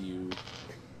 Fuck you.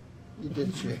 You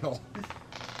did jail.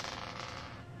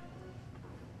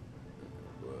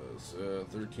 Was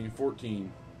 13,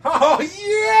 14. Oh,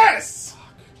 yes!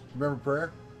 Remember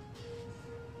prayer?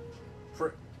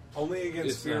 Only against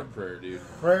It's fear. not prayer, dude.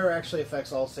 prayer actually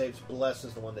affects all saves. Bless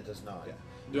is the one that does not.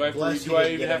 Do I have Bless to, you do I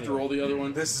didn't even get have to anyway. roll the other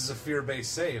one? This is a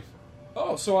fear-based save.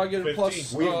 Oh, so I get a plus.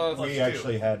 15. We, Plus we 2.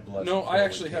 actually had blood. No, before I we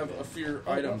actually came have in. a fear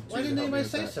Oh, item. why too, didn't to help me anybody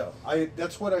with say that. so?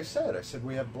 That's what I said. I said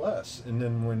we have bless, and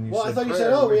then when you Well, said I thought you prayer,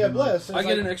 said, "Oh, we have didn't- bless." And I it's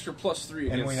get like- an extra plus 3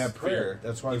 against and we have prayer. fear.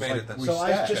 That's why You it's made like it then. we So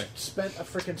I stack. just spent a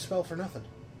freaking spell for nothing.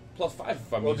 Plus 5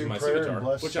 if I'm Well, using do my prayer and scimitar,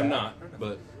 bless which I'm stack? not.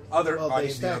 But Well, I they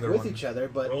need the stack other with one. each other,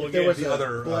 but Roll if there again. was The a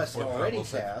other, bless fourth already level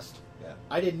save. cast, Yeah.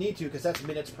 I didn't need to because that's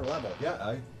minutes per level. Yeah,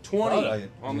 I 20 thought I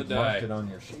on the you marked die. it on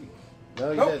your sheet.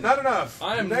 No, you Nope, didn't. not enough.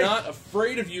 I am not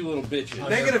afraid of you little bitches.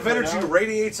 Negative For energy now?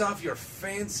 radiates off your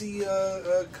fancy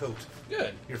coat.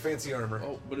 Good. Your fancy armor.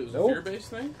 Oh, but it was Nope. a fear-based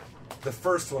thing? The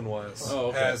first one was. Oh,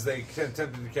 okay. As they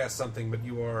attempted to cast something, but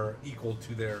you are equal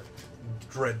to their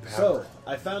dread power. So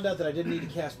I found out that I didn't need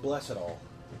to cast bless at all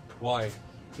Why?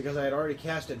 because I had already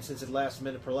cast it since it lasts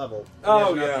minute per level.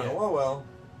 Oh, It has not yeah. yet. Well.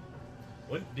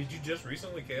 When did you just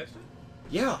recently cast it?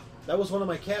 Yeah, that was one of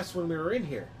my casts when we were in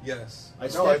here. Yes. I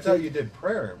No, I stepped thought in- you did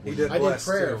prayer. He did I did bless,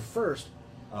 prayer too. first,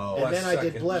 Oh, and then I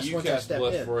did second. bless You once I cast stepped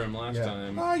bless in. for him last Yeah.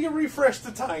 time. Oh, you refreshed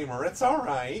the timer. It's all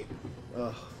right.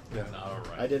 Ugh, Yeah.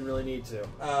 I didn't really need to.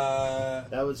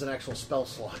 That was an actual spell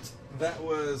slot. That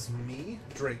was me,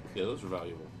 Drake. Yeah, those are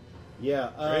valuable. Yeah,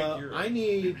 Drake, you're I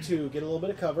need to get a little bit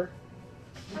of cover.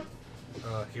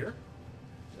 Here.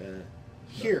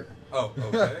 Here, Oh,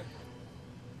 okay.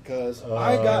 because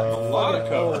I got A lot of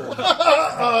cover.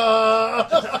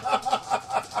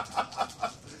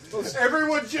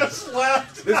 everyone just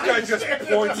laughed. This guy just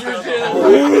points down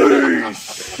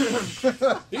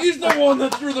He's the one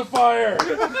that threw the fire.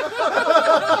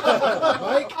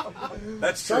 Mike.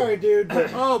 That's true. Sorry, dude.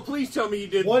 But Oh, please tell me you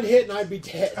did. one hit and I'd be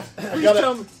dead. Please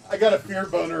tell me. I got a fear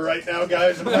boner right now,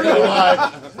 guys. I'm not gonna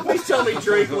lie. Please tell me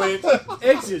Drake went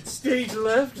exit stage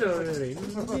left already.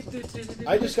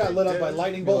 I just got lit up by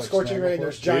lightning bolt, like scorching Snaggle ray, and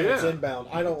there's giants Yeah. inbound.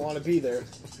 I don't want to be there.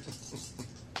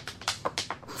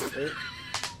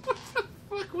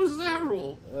 What was that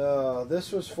roll?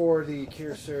 This was for the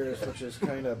Cursors, which is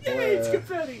kind of Hey, it's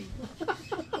confetti.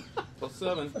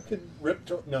 +7. Fucking Rip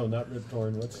Torn. No, not Rip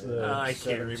Torn. What's the. I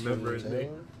can't remember his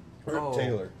name. Rip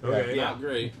Taylor. Okay. Not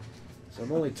great. So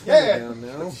I'm only 20 Yeah. down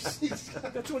now.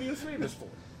 That's what he was famous for.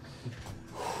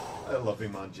 I love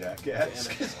him on Jackass.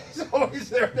 He's always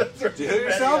there to throw Did you heal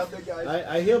yourself? the guys.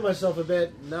 I healed myself a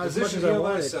bit, not as much Position as I heal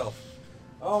wanted. myself.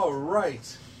 All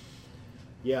right.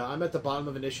 Yeah, I'm at the bottom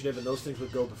of initiative, and those things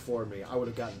would go before me. I would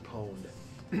have gotten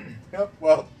pwned. Yep,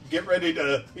 well, get ready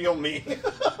to heal me.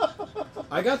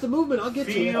 I got the movement. I'll get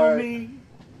to you. Feel me.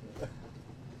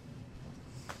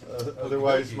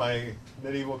 Otherwise, my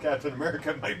medieval Captain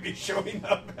America might be showing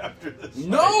up after this.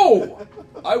 No!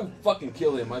 I would fucking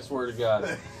kill him, I swear to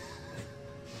God.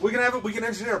 We can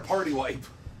engineer a party wipe.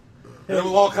 And then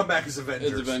we'll all come back as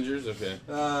Avengers. It's Avengers? Okay.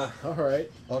 All right.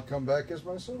 I'll come back as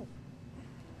myself.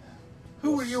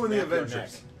 Who are you in the Snap your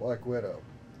Avengers? neck. Black Widow.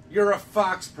 You're a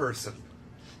fox person.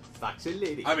 Foxy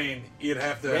lady. I mean, you'd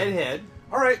have to. Redhead.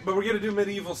 All right, but we're gonna do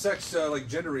medieval sex, like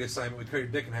gender reassignment. We cut your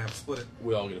dick in half, split it.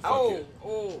 We all get a fuck you.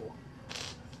 Oh.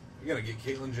 You gotta get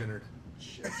Caitlyn Jennered.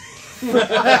 I'm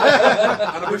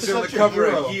gonna put you on the such a cover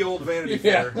hero. of Ye Old Vanity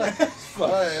Yeah.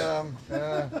 Fair.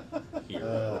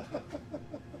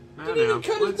 Didn't even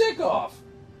cut his dick off.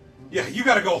 Yeah, you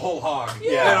gotta go whole hog.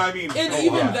 Yeah. And I mean, And whole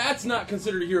even hog. that's not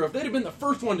considered a hero. If they'd have been the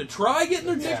first one to try getting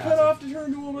their dick Yeah. cut off to turn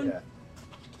into a woman, Yeah.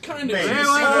 kind of.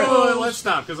 Maybe. Let's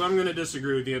stop because I'm going to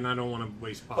disagree with you, and I don't want to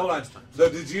waste podcast Hold on. time. So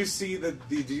did you see the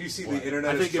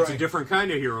internet? I think is it's a trying- different kind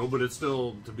of hero, but it's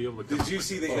still to be able to. Did you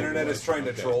see the internet is trying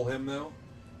to okay. troll him though?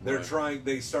 They're Right. trying.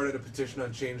 They started a petition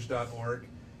on Change.org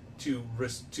to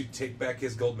take back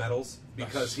his gold medals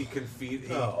because he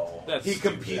competed. That's He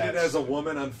stupid. competed as a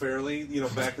woman unfairly. You know,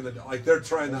 back in the like they're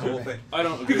trying the whole thing. I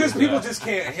don't agree Because with people that. just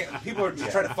can't. People are just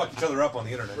trying to fuck each other up on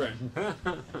the internet. Right.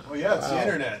 Well, yeah, it's the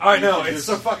internet. I know You it's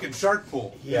just- a fucking shark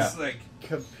pool. Yeah. It's like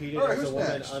Competed All right, as a who's woman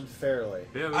next? unfairly.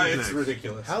 Yeah, it's next.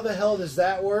 ridiculous. How the hell does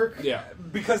that work? Yeah.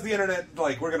 Because the internet,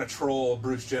 like, we're gonna troll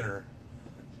Bruce Jenner.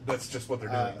 That's just what they're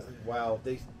doing. Wow,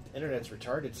 the internet's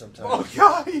retarded sometimes. Oh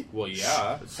God! Well,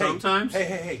 yeah. Sometimes.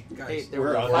 Hey, guys, Hey, there we're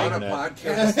were on on a the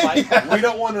podcast. We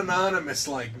don't want anonymous,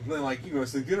 like you know,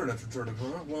 it's the internet's retarded.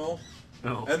 Huh? Well,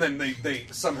 No. and then they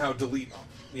somehow delete,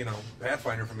 you know,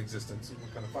 Pathfinder from existence.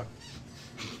 What kind of fuck?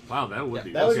 Wow, that would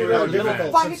be. That would be okay, really be bad.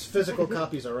 difficult since physical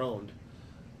copies are owned.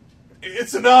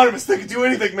 It's anonymous. They can do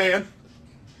anything, man.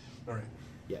 All right.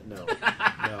 Yeah, no.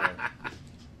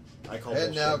 I call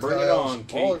And bullshit. now, Bring it Kyle's, on,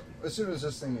 Kate. as soon as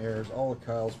this thing airs, all of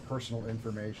Kyle's personal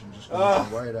information just comes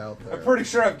right out there. I'm pretty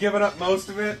sure I've given up most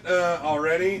of it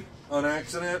already on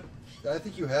accident. I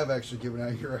think you have actually given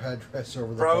out your address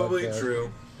over the Probably podcast.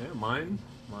 true. Yeah, mine,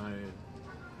 my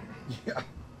Yeah.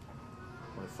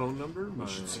 phone number, my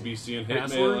Should be seeing hate mail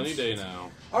passwords. any day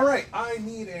now. All right, I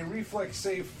need a reflex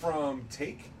save from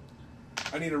Take.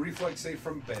 I need a reflex save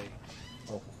from Bay.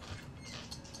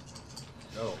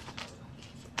 Oh.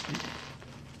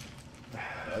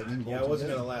 Lightning Yeah, I bolt wasn't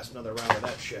again. going to last another round of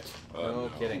that shit. No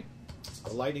kidding.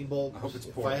 The lightning bolt, I hope it's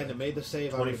if poor. I hadn't made the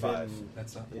save, I would have 25. been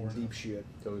That's not in poor. deep shit.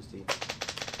 Goes deep.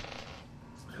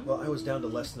 Well, I was down to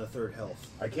less than a third health.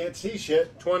 I can't see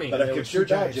shit, 20. but I There can was sure two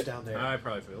giants dodge it. down there. I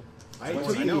probably failed. I Well,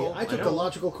 took, I know, I took I the know.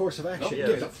 logical course of action. Yeah, Get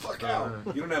yeah. the fuck out.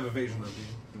 You don't have evasion, though, do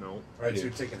you? No. All right, so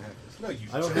you're taking half this. No, you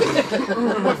I don't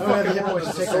have the hit points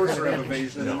to The take that kind sorcerer of have damage.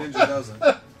 evasion, and a ninja doesn't.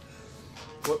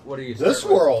 What are you? This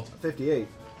start with? world. 58.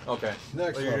 Okay.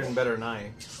 Next well, you're level. doing better than I.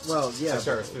 Well, yeah. I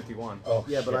start with 51. Oh,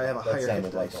 Yeah, but shit. I have a That higher sounded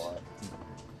hit like dice. a lot.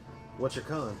 What's your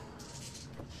con?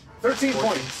 13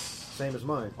 points. Same as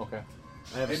mine. Okay.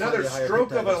 I have a Another slightly higher stroke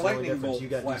hit of die, a that's the only lightning difference. bolt You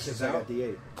got flashes D6, I got out.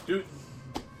 D8. Dude.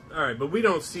 All right, but we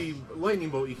don't see lightning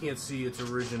bolt. You can't see its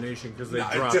origination because they No,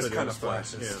 drop it just in kind the of spot.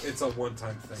 flashes. Yeah. It's a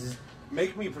one-time thing.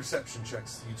 Make me perception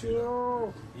checks, you two.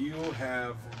 No. You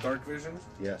have dark vision.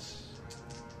 Yes.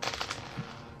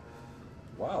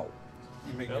 Wow.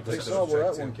 You make me They perception saw where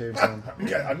check, that one too. came from.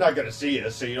 Okay, I'm not going to see you,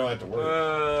 so you don't have to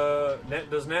worry.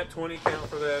 Does Nat 20 count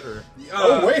for that or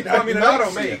Oh, wait, I mean, it might auto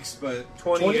see it. makes, but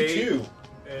 28 22.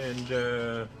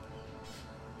 and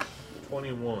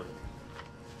 21?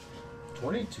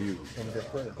 22.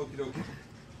 okie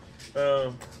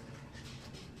dokie.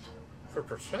 For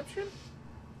perception,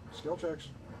 Skill checks.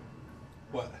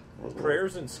 What?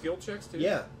 prayers and skill checks too.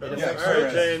 Yeah, it Okay. affects All right,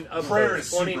 prayer. then up Prayer to is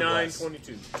super 29, blessed.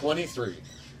 22. 23.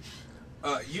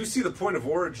 You see the point of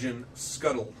origin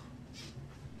scuttle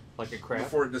Like a crab.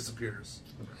 before it disappears.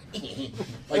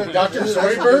 Like Dr.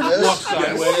 Storyberg? Walk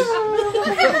sideways.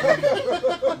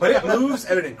 But it moves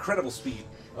at an incredible speed.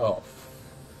 Oh.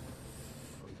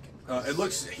 It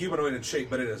looks humanoid in shape,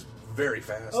 but it is very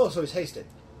fast. Oh, so he's hasted.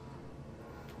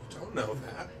 You don't know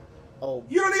that. Oh.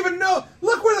 You don't even know.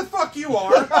 Look where the fuck you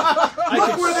are. Look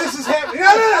where this is happening.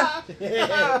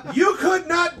 No. You could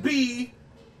not be.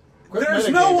 There's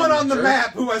no one on the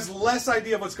map who has less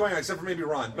idea of what's going on, except for maybe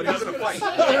Ron. But he's in a fight.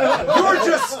 You're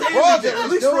just standing there. At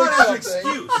least Ron has an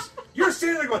excuse. You're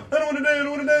standing there going, I don't want to die, I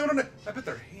don't want to die, I don't want to die. I bet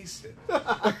they're hasted.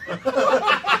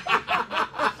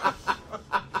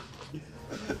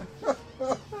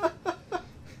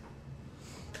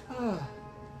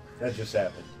 That just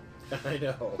happened. I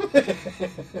know.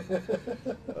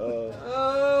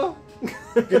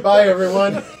 Goodbye,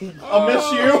 everyone. I'll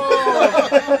miss you.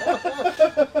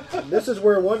 This is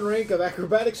where one rank of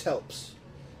acrobatics helps.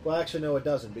 Well, actually, no, it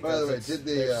doesn't because By the way, it's, did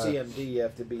the, there's CMD. You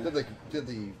have to be. Did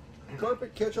the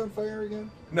carpet catch on fire again?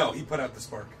 No, he put out the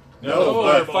spark.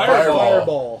 No,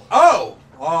 Fireball. Oh!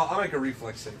 I'll make a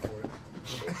reflex save for it.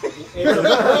 It's a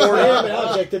inanimate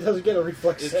object that doesn't get a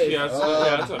reflex save. Yeah,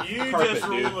 it's a You carpet, just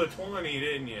dude. rolled a 20,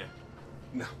 didn't you?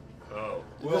 No. Oh.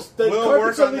 We'll The work carpet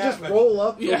on suddenly that. just but- roll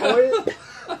up. Yeah. Avoid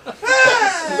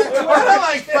I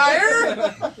like fire!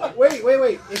 it.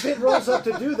 Wait. If it rolls up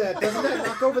to do that, doesn't that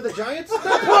knock over the giants?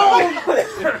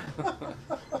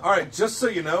 Alright, just so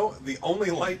you know, the only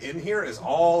light in here is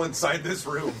all inside this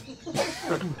room.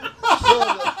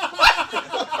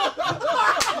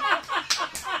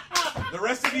 The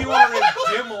rest of you are in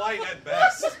dim light at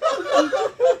best.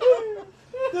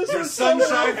 Your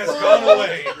sunshine has gone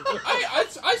away.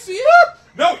 I see it.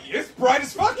 No, it's bright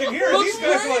as fuck in here. Looks These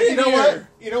guys are great like, in You know what?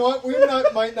 You know what?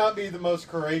 We might not be the most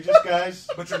courageous guys,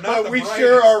 but you're not the we brightest.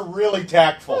 sure are really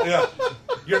tactful. Yeah,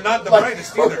 you're not the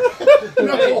brightest either.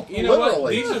 Hey, you know what?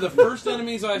 literally. These are the first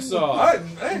enemies I saw.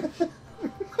 Hey,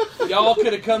 Y'all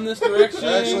could have come this direction.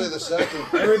 Actually, the second.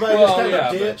 Everybody Well, just kind yeah,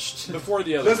 of but ditched. before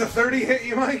the other. does a 30 hit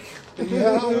you, Mike?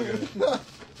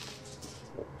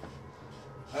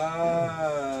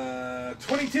 Yeah.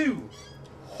 22.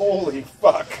 Holy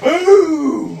fuck.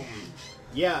 Boom!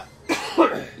 Yeah,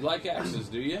 You like axes,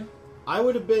 do you? I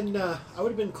would have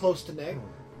been close to neck.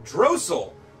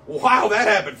 Drossel. Wow, that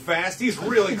happened fast. He's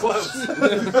really close.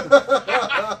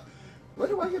 Where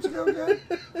do I get to go again?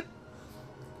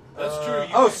 That's true.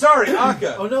 Oh, sorry,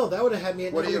 Akka. Oh no, that would have had me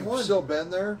at What, have number you one. still been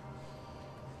there?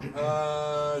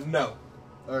 No.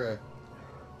 Okay.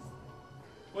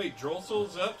 Wait,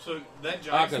 Drossel's up, so that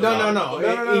giant. No.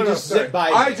 He just zipped by.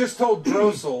 I just told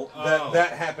Drossel that Oh.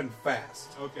 that happened fast.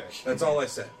 Okay. That's all I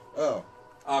said. Oh.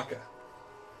 Akka.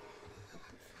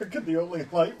 Look at the only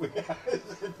light we have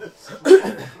in this.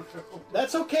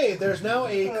 That's okay. There's now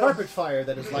a carpet fire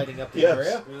that is lighting up the Yes.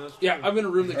 area. Yeah, I'm in a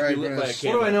room that can Alright, be lit by a Chris.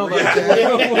 candle. What do I know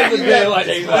about With the daylight.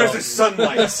 There's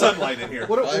a sunlight in here.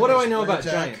 What do I I'm know gonna about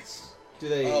spring attack. giants? Do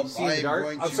they see in I the am dark?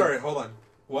 going I'm to- sorry, hold on.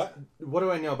 What? What do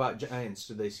I know about giants?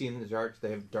 Do they see in the dark? Do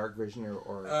they have dark vision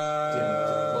or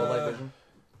low light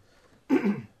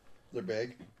vision? They're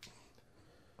big.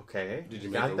 Okay, Did you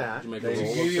got make that. Did you make They a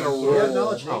roll? give you of a some You sort? have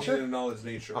knowledge Oh, nature. knowledge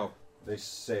nature. Oh. They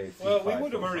say. Well, we five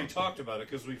would have or already something. talked about it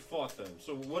because we fought them.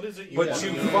 So what is it you But want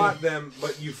you to know? fought them.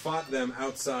 But you fought them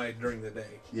outside during the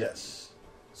day. Yes.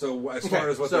 So as far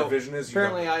as what so their vision is, you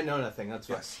apparently don't. I know nothing. That's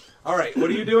fine. Yes. All right. What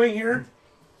are you doing here?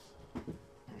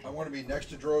 I want to be next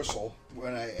to Drossel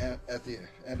when at the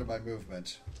end of my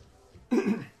movement.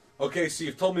 Okay, so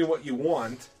you've told me what you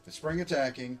want The spring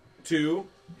attacking to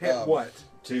hit what?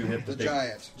 To hit the big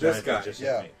giant. This giant guy. that just hit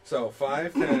Yeah. me. So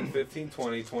 5, 10, 15,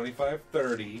 20, 25,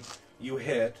 30. You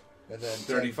hit And then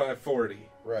 35, 40.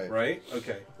 Right. Right?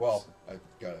 Okay. Well, I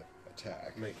got to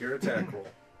attack. Make your attack roll.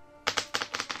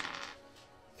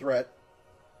 Threat.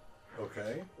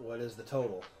 Okay. What is the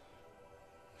total?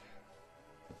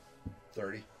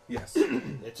 30. Yes.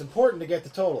 It's important to get the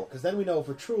total because then we know if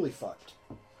we're truly fucked.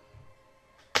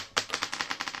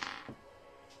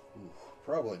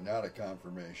 Probably not a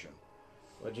confirmation.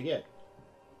 What'd you get?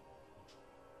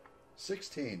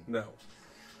 16. No.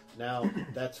 Now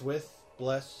that's with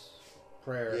bless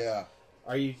prayer. Yeah.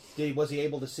 Was he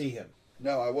able to see him?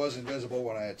 No, I was invisible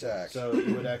when I attacked. So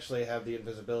you would actually have the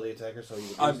invisibility attacker. So you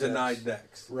would. I'm use that. denied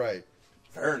Dex. Right.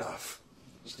 Fair enough.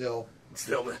 Still.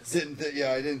 Still miss. I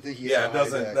didn't think he Yeah, had it a high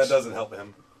doesn't. dex. That doesn't help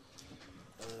him.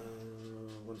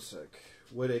 One sec.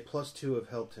 Would a +2 have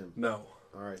helped him? No.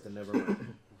 All right, then never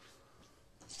mind.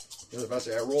 I was about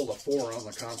to say, I rolled a 4 on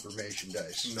the confirmation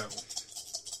dice. No.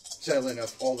 Sadly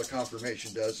enough, all the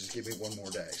confirmation does is give me one more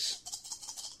dice.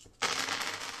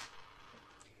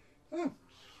 Oh.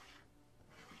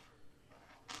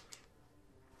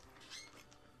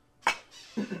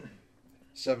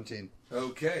 17.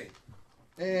 Okay.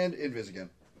 And Invis again.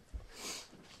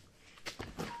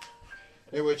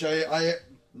 In which I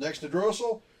next to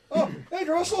Drossel. Oh, hey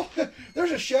Drossel,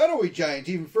 there's a shadowy giant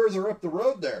even further up the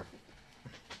road there.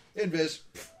 Invis.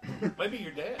 Maybe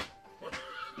your dad.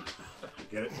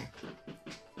 Get it?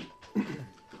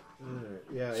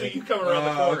 Yeah. So you come around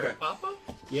the corner, okay. Papa?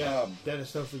 Yeah,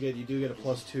 Dennis, don't forget you do get a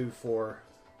 +2 for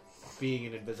being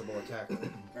an invisible attacker.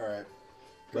 All right.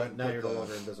 But now you're no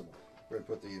longer invisible. We're going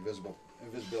to put the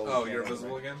invisibility. Oh, you're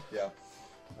invisible again? Yeah.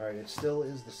 Alright, it still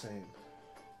is the same.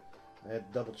 I had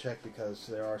to double check because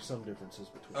there are some differences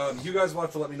between You guys will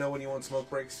have to let me know when you want smoke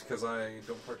breaks because I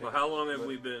don't partake. Well, how long have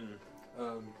we been...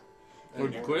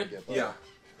 Would you quit? Yeah.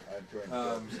 I'm going to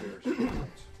go upstairs.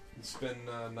 It's been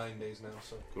 9 days now,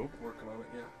 so Cool. Working on it,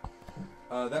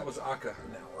 yeah. That was Aka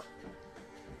an hour.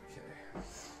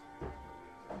 Okay.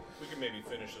 We can maybe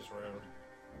finish this round.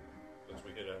 Since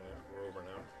we hit it, we're over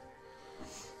now.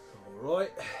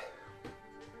 Alright.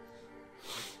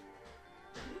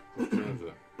 What turn is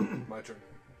it? My turn.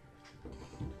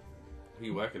 Who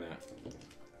you whacking at?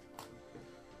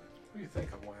 Who do you think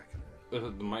I'm whacking at? Is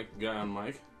it the mic guy on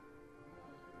mic?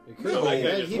 It could No, be. that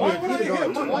guy He just- hit Why would I it hit, on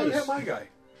why would I twice. hit my guy?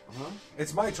 Huh?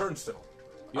 It's my turn still.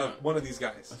 Yeah. One of these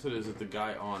guys. I said, is it the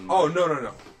guy on Oh, mic?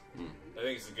 no. I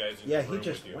think it's the guys in Yeah, the he room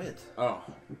just with you. went. Oh.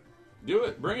 Do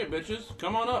it. Bring it, bitches.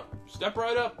 Come on up. Step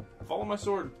right up. Follow my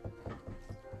sword.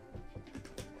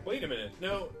 Wait a minute.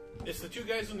 No, it's the two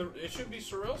guys in the... It should be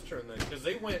Sorrel's turn then, because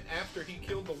they went after he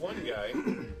killed the one guy.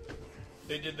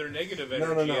 They did their negative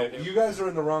energy No. at him. You guys are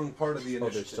in the wrong part of the Oh,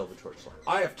 initiative. there's still the torch line.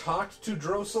 I have talked to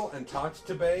Drossel and talked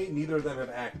to Bay. Neither of them have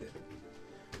acted.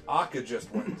 Aka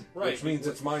just went, Right. which means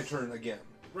it's my turn again.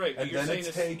 Right, but And you're then saying it's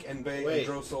it's- Take and Bay Wait,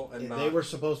 and Drossel and they were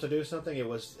supposed to do something? It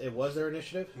was their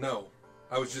initiative? No,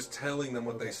 I was just telling them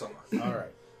what they saw.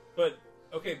 Alright. But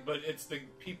it's the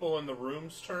people in the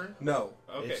room's turn? No.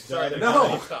 Okay, It's sorry. the-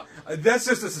 No, Stop. that's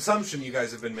just an assumption you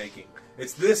guys have been making.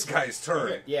 It's this guy's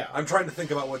turn. Okay. Yeah. I'm trying to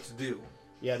think about what to do.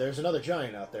 Yeah, there's another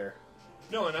giant out there.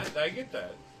 No, and I get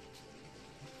that.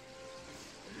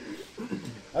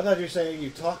 I thought you were saying you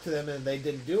talked to them and they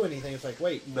didn't do anything. It's like,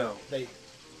 wait, No. they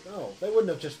wouldn't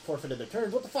have just forfeited their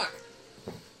turns. What the fuck?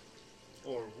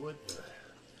 Or would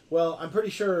Well, I'm pretty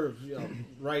sure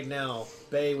right now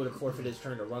Bay would have forfeited his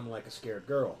turn to run like a scared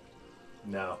girl.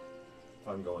 No.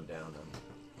 I'm going down.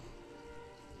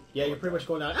 Yeah, you're pretty much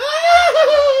going down,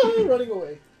 "Ah!" running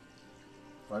away.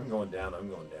 If I'm going down, I'm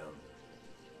going down.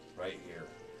 Right here.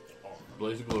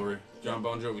 Blaze of Glory. John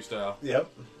Bon Jovi style. Yep.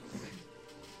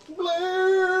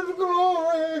 Blaze of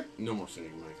glory. No more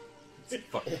singing, Mike. It's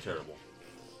fucking terrible.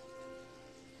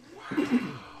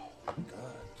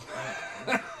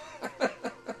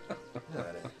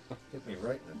 God, it hit me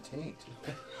right in the taint.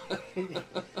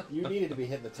 You needed to be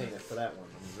hitting the taint for that one.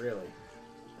 I mean, really.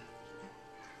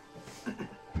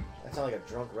 That sounded like a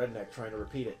drunk redneck trying to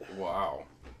repeat it. Wow.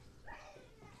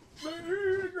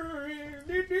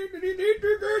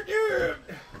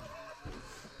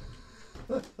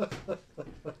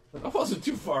 I wasn't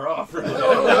too far off, really.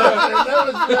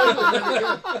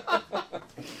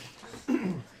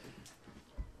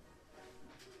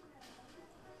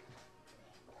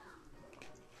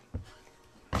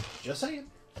 Just saying.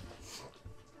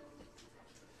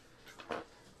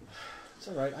 It's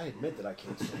alright, I admit that I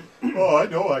can't sing. Oh, I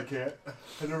know I can't.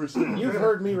 I never said You've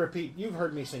heard me repeat, you've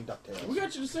heard me sing DuckTales. We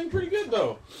got you to sing pretty good,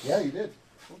 though. Yeah, you did.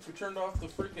 Once we turned off the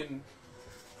freaking...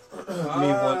 The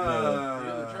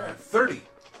other track. 30.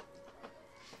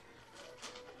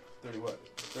 30 what?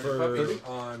 30 For- puppies?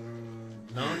 On...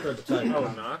 Knock or the type?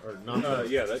 Oh, knock? Or knock?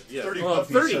 Yeah, that, yeah. 30 well,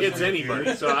 puppies 30 says hits on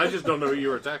anybody, so I just don't know who you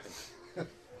were attacking.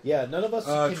 Yeah, none of us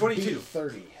can 22. beat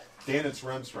 30. Danitz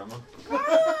runs from him. They're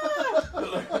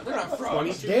not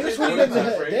frogs. Dennis would have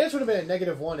been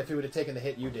at -1 if he would have taken the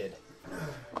hit you did.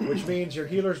 Which means your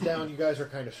healer's down, you guys are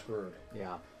kind of screwed.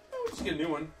 Yeah. We'll just get a new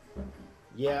one.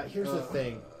 Yeah, here's the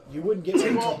thing. You wouldn't get it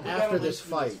until We after gotta this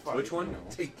live through fight. Which one?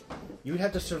 Take. You'd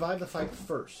have to survive the fight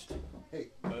first. He's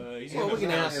Well, we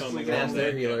can ask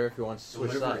their healer if he wants to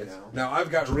switch Delivery sides. now. Now I've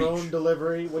got Drone reach.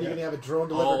 delivery. What are you going to have, a drone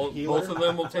delivered healer? Both of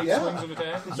them will take Yeah. swings of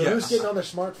attack? So who's getting on their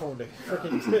smartphone to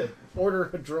freaking order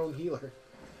a drone healer?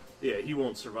 Yeah, he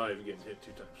won't survive getting hit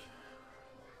 2 times.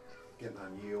 Getting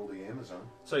on ye olde Amazon.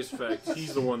 Besides the fact,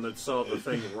 he's the one that saw the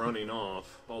thing running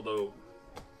off, although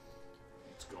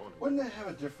it's gone. Wouldn't that have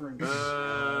a different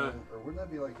smell, or wouldn't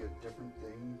that be like a different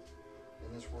thing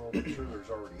in this world? I'm sure there's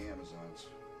already Amazons.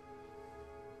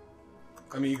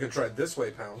 I mean, you can try it this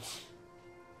way, Pounce.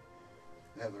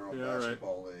 They have their own Yeah, all right.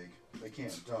 basketball league. They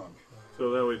can't dunk.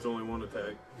 So that way it's only one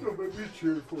attack. So maybe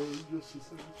cheer for him just a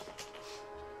second.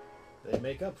 They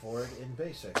make up for it in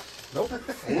basic. Nope.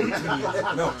 14.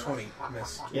 No, 20.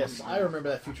 Miss. Yes, I remember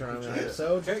that Futurama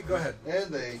episode. Okay, go ahead.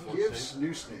 And they give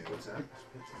Snoo Snoo.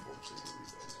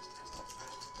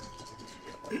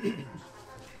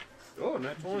 Oh,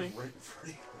 not 20.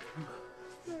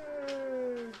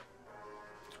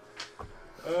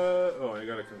 I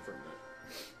gotta confirm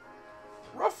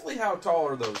that. Roughly how tall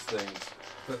are those things?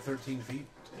 About 13 feet.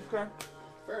 Okay.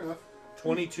 Fair enough.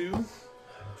 22.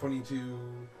 22.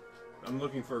 I'm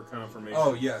looking for confirmation.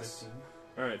 Oh, yes.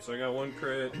 Alright, so I got 1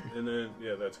 crit, and then,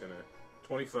 yeah, that's gonna...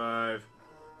 25,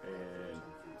 and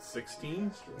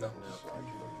 16? No.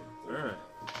 Alright.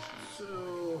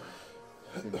 So...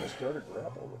 Can you start a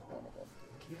grapple with one of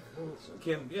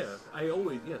them? I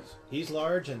always, yes. He's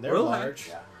large and they're Relax.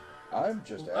 large. I'm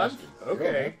just asking.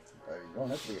 Okay. You don't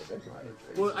have to be a big guy.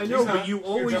 Well, I know, but you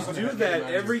always do that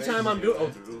every time I'm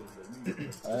doing...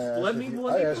 Let me I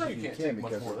play. asked if you can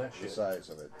because of the size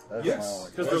of it. That's my Yes,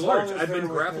 only Because question. they're As long large. as I've been they're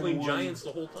grappling within giants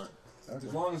the whole time. As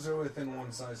long as they're within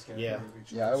one size category Yeah. of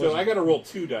each Yeah, I other. So I wasn't- gotta roll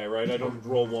 2 die, right? I don't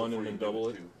roll 1 and then double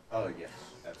it. Oh, yes.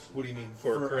 Absolutely. What do you mean?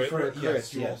 For a crit? For a crit,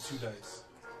 yes, you roll yes. 2 dice.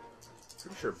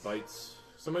 Pretty sure bites.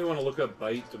 Somebody want to look up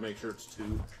bite to make sure it's 2.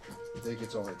 I think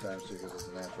it's only times 2 because it's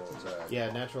a natural attack. Yeah,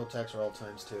 natural attacks are all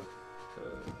times 2. 8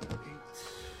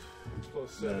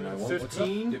 plus No, 7, no, no, what's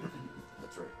 15.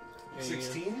 That's right. And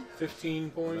 16? 15 No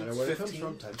points. matter where it comes 15.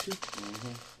 from, times 2.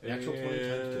 Natural 20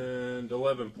 times 2. And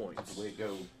 11 points. Way to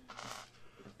go.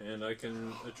 And I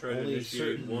can try to Only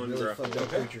initiate certain 1 really grapple. fucked up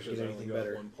creatures because get I only anything got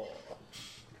better. 1 paw.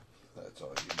 That's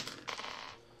all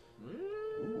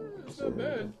you It's not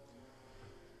bad.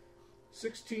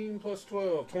 16 plus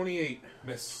 12, 28.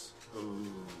 Miss. need.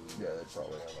 Yeah, they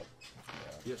probably have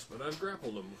a... Yes, but I've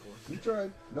grappled them before. You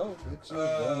tried. No, it's...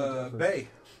 Bay.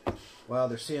 Wow,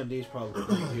 their CMD's probably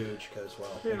pretty huge because, well,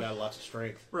 they got lots of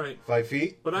strength. Right. 5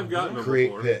 feet. But I've gotten them Create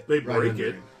before. pit. They Right break under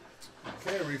it. me.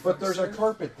 Okay, reflex. But there's a save.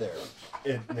 carpet there.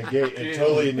 It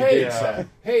totally negates that.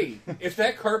 Hey, if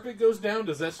that carpet goes down,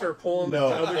 does that start pulling No,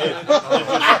 the other it guy?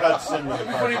 just cuts into the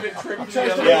Funny carpet. bit tricky.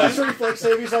 Yeah. reflex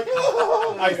save, he's like,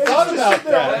 oh! I thought about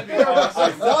That'd be that. awesome.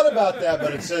 I thought about that,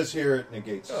 but it says here it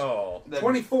negates. Oh.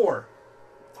 24.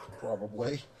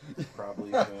 Probably.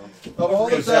 Probably. So. Of all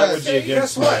the Because that would attacks. be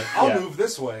against Guess what? my- I'll yeah. move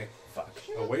this way. Fuck.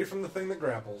 Away from the thing that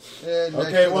grapples. And next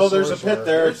Okay, to the well, there's a sorcerer. pit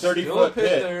there. There's 30 still a foot pit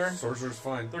pit. there. Sorcerer's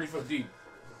fine. 30 foot deep.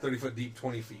 30 foot deep,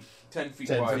 20 feet. 10 feet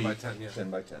 10 wide. 10 by 10, yeah. 10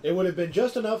 by 10. It would have been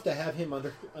just enough to have him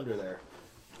under there.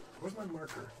 Where's my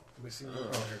marker? Let me see. Oh, here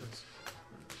it is.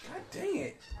 God dang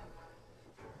it.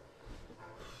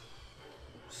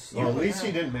 Well, at least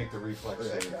he didn't make the reflex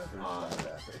Yeah, save. on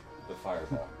the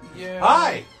fireball. Yeah.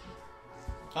 Hi!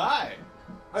 Hi.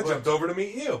 I jumped over to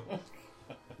meet you.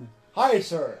 Hi,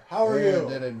 sir. How are And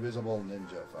you? an invisible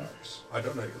ninja fox. I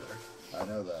don't know you're there. I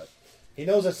know that. He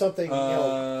knows that something,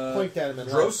 point at him and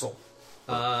Drossel.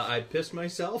 I pissed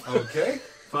myself. Okay.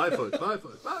 5 foot, 5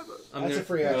 foot, 5 foot. I'm That's gonna a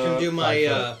free action. do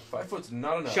my 5 foot's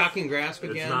not enough. shocking grasp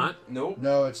again. It's not. Nope.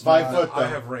 No, it's 5 not. foot, I though.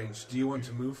 have range. Do you want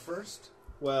to move first?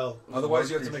 Well, Otherwise,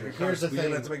 you have to make a Here's the you're gonna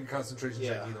thing. have to make a concentration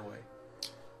check Yeah. either way.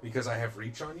 Because I have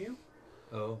reach on you.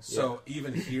 Oh. So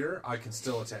even here, I can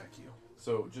still attack you.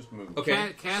 So just move.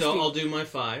 Okay. Casting- So I'll do my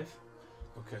 5.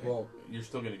 Okay. Well, you're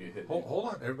still going to get hit. Hold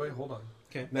on, everybody, hold on.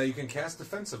 Okay. Now you can cast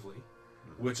defensively,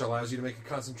 which allows you to make a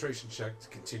concentration check to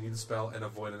continue the spell and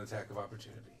avoid an attack of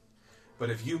opportunity.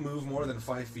 But if you move more than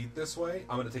 5 feet this way,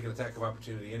 I'm going to take an attack of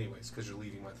opportunity anyways, because you're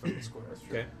leaving my threatened square.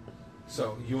 Okay.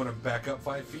 So you want to back up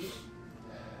 5 feet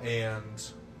and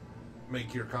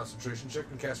make your concentration check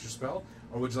and cast your spell,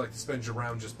 or would you like to spend your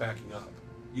round just backing up?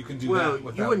 You can do Well, that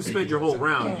without you wouldn't taking spend your an whole attack.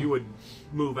 round. You would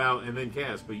move out and then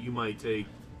cast, but you might take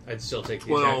I'd still take the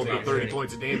 12 attack or 30 of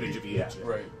points of damage if he hits you.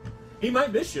 Right. He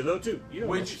might miss you, though, too. You don't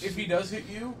Which, know. if he does hit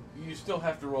you, you still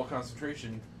have to roll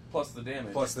concentration plus the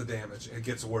damage. Plus the damage. It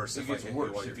gets worse it if I gets hit you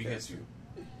worse while if you're he hits casting.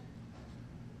 you.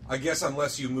 I guess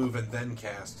unless you move and then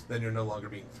cast, then you're no longer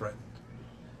being threatened.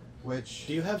 Which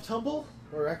do you have tumble?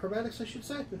 Or acrobatics, I should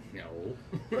say? No.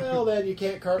 Well, then you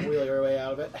can't cartwheel your way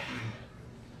out of it.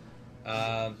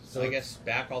 So I guess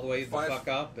back all the way the Five. fuck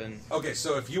up and Okay,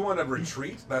 so if you want to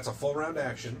retreat, that's a full round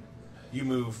action. You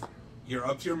move, you're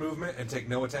up to your movement and take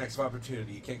no attacks of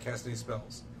opportunity. You can't cast any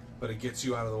spells, but it gets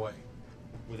you out of the way.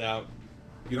 without.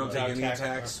 You don't Without take any attack.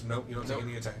 attacks. Nope, you don't take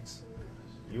any attacks.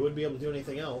 You wouldn't be able to do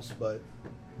anything else, but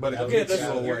But it Okay, gets this you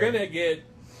is- away. You're gonna get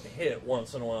hit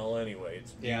once in a while,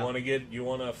 anyways. Yeah. You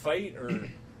want to fight, or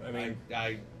I mean,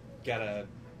 I gotta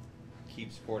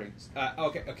keep supporting.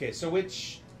 Okay. So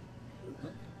which?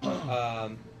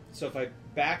 So if I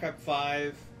back up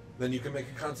 5, Then you can make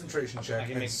a concentration I check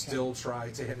can and make a still try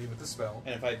to hit me with the spell.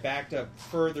 and if I backed up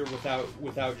further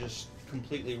without just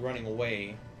completely running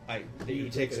away, You he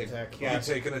take takes an a attack. You cast.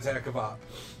 take an attack of op.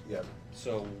 Yep.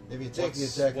 So If you take the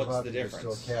attack what's of the op, you can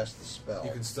difference? still cast the spell.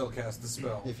 You can still cast the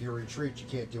spell. If you retreat, you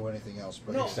can't do anything else.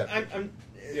 But No, except I'm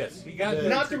Yes, you got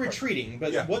not the retreating,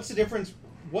 but Yeah. what's the difference?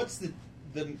 What's the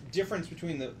difference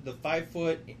between the 5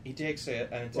 foot? He takes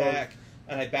an attack,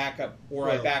 and I back up, or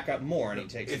I back up more, and he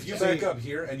takes. If an you attack. back up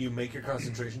here and you make your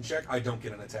concentration check, I don't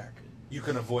get an attack. You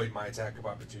can avoid my attack of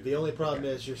opportunity. The only problem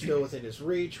is you're still within his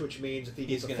reach, which means if he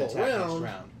he's gets a going to full attack round,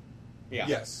 next round. Yeah.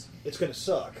 Yes. it's going to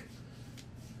suck.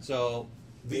 So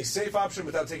The safe option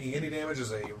without taking any damage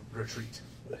is a retreat.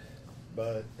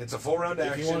 But It's a full round If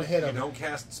you action. wanna hit you him- don't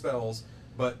cast spells,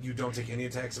 but you don't take any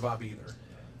attacks of op either.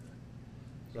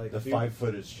 like The if you- 5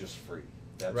 foot is just free.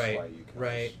 That's Right, why you can.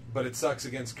 right, But it sucks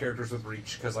against characters with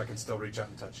reach because I can still reach out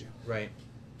and touch you. right.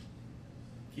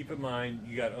 Keep in mind,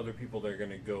 you got other people that are going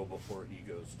to go before he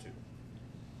goes too.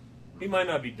 He might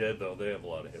not be dead though. They have a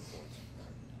lot of hit points.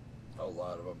 a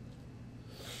lot of them.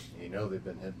 You know they've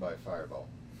been hit by a fireball.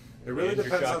 It really And your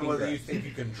depends on shocking whether you grasp. think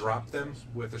you can drop them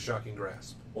with a shocking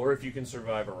grasp. Or if you can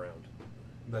survive a round.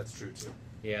 That's true too.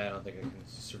 Yeah, I don't think I can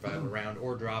survive a round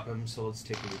or drop him. So let's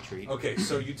take a retreat. Okay,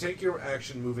 so you take your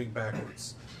action moving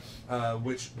backwards,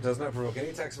 which does not provoke any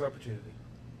attacks of opportunity.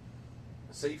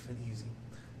 Safe and easy.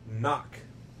 Knock.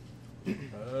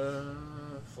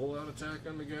 Full out attack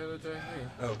on the guy that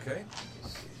attacked me. Okay.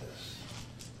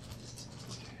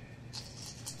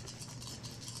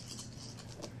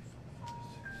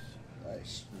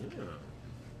 Nice.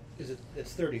 is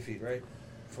it's 30 feet, right?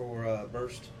 For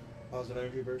burst, positive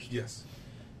energy burst. Yes.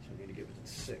 So we need to get within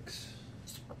 6.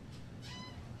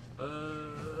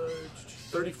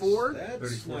 34.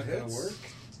 That's 34 not going to hits.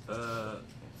 work.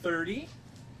 30.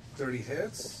 30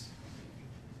 hits.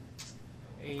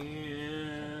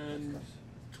 And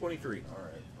 23. All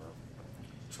right,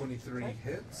 23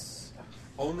 hits.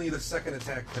 Only the second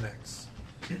attack connects.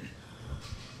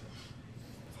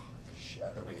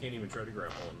 Shadow. I can't even try to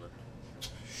grapple on that.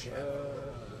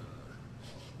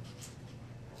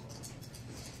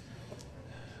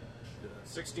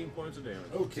 16 points of damage.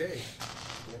 Okay.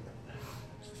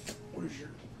 What is your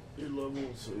level?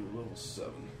 So you're level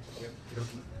 7. Yep.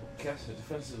 Cast it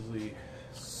defensively.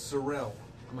 Sorrel.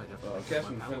 I might have to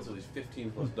Casting defensively is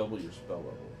 15 plus double your spell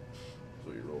level. That's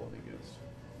what you're rolling against.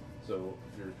 So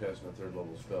if you're casting a 3rd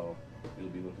level spell, you'll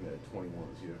be looking at 21,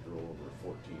 so you have to roll over a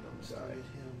 14 on the die.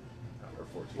 Or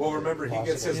 14. Well, remember, he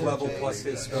gets his Possible level hit. plus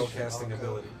his spell casting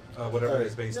ability. Whatever it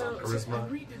is based on.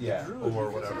 Charisma. Yeah. Or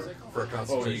whatever. For a Oh, you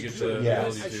concentration. get the Yeah.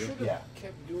 ability to.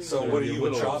 Yeah. So what are you,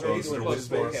 a jaw based or whiz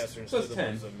based? So it's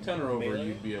 10. 10 or over,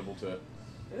 you'd be able to.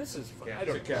 This is fun. Yeah. I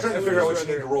don't I'm trying to figure out what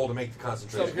you need to roll to make the So I'm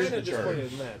concentration. kind of Charge.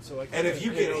 disappointed in that. So I And if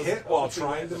you get hit while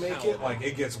trying to make it, like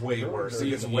it gets way worse.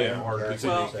 It gets way harder to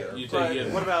Well, make it. You but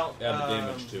take what about add the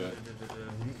damage to it.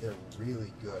 They're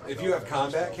really good. If you have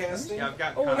combat casting, Yeah, I've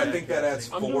got. Oh, I think that adds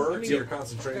I'm 4 doing- I mean, to your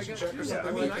concentration check or Yeah, something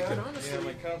I mean, like I could that. honestly. Yeah,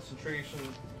 my concentration.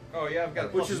 Oh yeah, I've got. a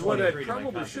Which plus is what I 23 to my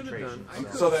probably should have concentration, done. I so-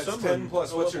 could So have that's summoned 10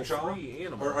 plus a what's your level chaw? 3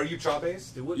 animal. Or are you chaw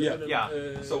based? It would Yeah. have been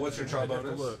Yeah. So what's your chaw I'd have to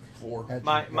bonus? look. 4.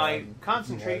 My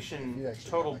concentration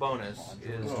total bonus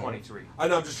is 23. I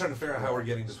know, I'm just trying to figure out how we're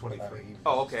getting to 23.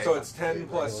 Oh, okay. So it's 10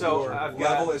 plus So your I've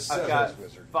level got, is I've 7. got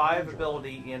 5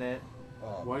 ability in it,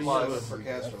 Why do you plus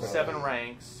have a 7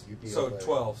 ranks, So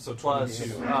 12, so plus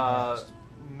 22.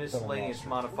 miscellaneous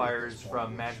modifiers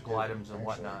from magical items and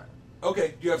whatnot. Okay,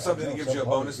 do you have something that gives you a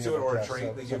bonus to it or a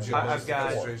trait that gives you a I've bonus to got-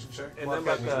 concentration check? And Well, I've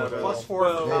that got might the be plus 4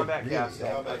 well, for combat really, casting.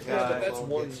 yeah, I've Yeah, but got that's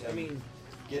one. I mean,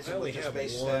 Gets I him only with his have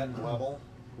base one stat level.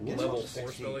 Gets him level to 4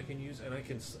 16. spell I can use, and I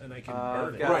can I've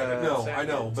burn it. got Right, no, Second, I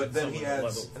know, but then summon he level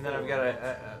adds. and then I've got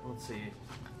a let's see.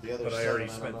 The other But I 7, already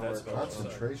don't spent know that where it spell. comes from.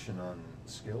 Concentration on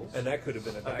skills. And that could have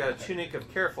been a I've got a dire attack. tunic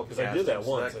of careful Because I casting. did that so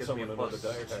once. that I gives me a summoned another plus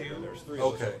dire attack, and 2. there's 3 of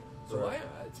Okay. them. So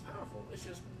it's powerful. It's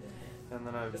just. And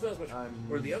then I've, It's not as much. I'm,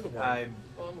 Or the other one. I'm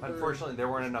unfortunately there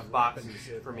weren't enough boxes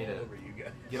for me to All over you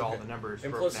guys. get all the numbers.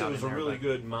 And broken plus, it out was in a there, really but-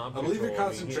 good mob. I believe your control.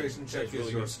 concentration he check has is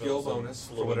really your good skill spells on bonus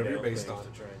for slowing whatever you're down based things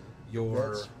on. to try and- Your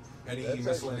That's- any that's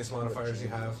miscellaneous actually modifiers you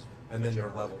have, and then your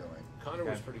level. Connor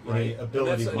was pretty good. Right.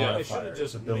 Ability And that's- I should have modifiers,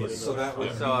 just ability made it So that would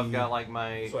another be- So I've got like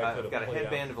my So I I've could've got a played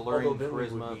headband out. of alluring Although then we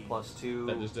would charisma be- plus 2.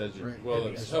 That just adds your. Right. Well,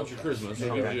 it helps your charisma, so it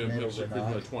Okay. gives you makes your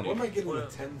charisma What 20. am I getting Well,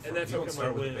 with 10 from? and that's You how don't come start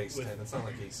I with the went base with 10. It's not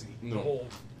like AC. The No. whole.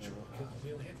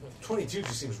 We only had one. 22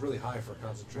 just seems really high for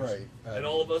concentration. Right. And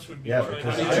all of us would be Yeah, trying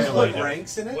because to Did you put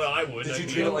ranks in it? Well, I would. Did you I'd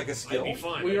treat be- it like a skill? I'd be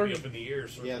fine. We I'd already- be up in the air.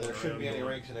 Yeah, there shouldn't be any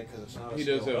ranks. ranks in it because it's not a He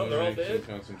skill. does have Oh, they're all ranks in dead?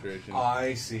 concentration.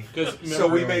 I see. 'Cause So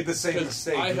we remember- made the same 'cause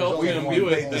mistake. I helped We him made do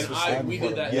it, this and mistake we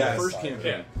did that Yes. in the first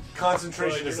campaign.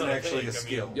 concentration Well, isn't you're not actually a tank, I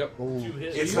skill. mean, Yep. 2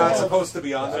 hits. It's You not have- supposed to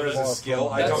be on there as a skill.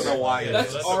 I don't know why it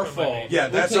That's is. our fault. Yeah,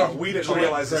 We'll that's take our. We didn't joint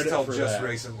realize this credit until for just that.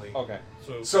 recently. Okay.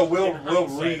 So we'll in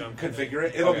hindsight, I'm reconfigure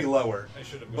it. It'll be lower, I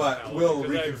should have gone but paladin, we'll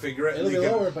because I- reconfigure it. It'll and be you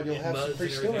can- lower, but you'll have some free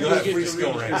skill. You'll have We free get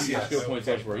skill to ranks. skill Yes. points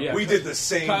elsewhere. Yeah. We did the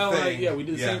same Kyle and I, thing. yeah, we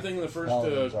did the same thing in the first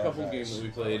Paladins are couple nice. games that we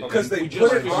played. Because they We put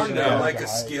just it figured on it there out. like a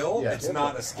skill. Yeah. It's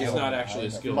not a skill. It's not actually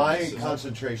a skill. My It's-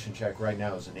 concentration check right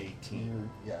now is an 18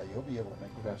 You'll be able to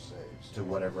make the best saves. to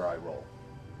whatever I roll.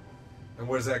 And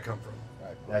where does that come from?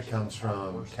 That comes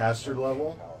from caster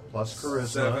level plus charisma.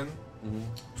 7,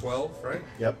 12, right?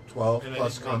 Yep, 12 And I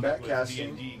plus didn't make combat it with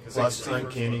casting D&D 'cause plus I see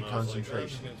uncanny first one, I was like,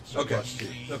 concentration. oh, Okay. Plus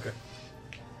 2. Okay.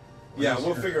 Yeah,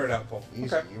 we'll figure it out, Paul.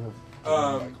 Easy. Okay. You were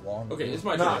Okay, it's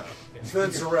my Nah. turn.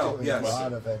 Then Sorrel, yes.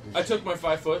 I took my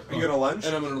 5 foot. Are you gonna lunge?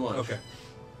 And I'm gonna lunge. Okay.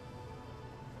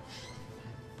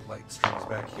 Light strings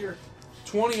back here.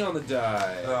 20 on the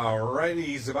die. Alrighty,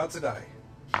 he's about to die.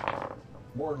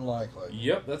 More than likely.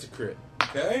 Yep, that's a crit.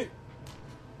 Okay.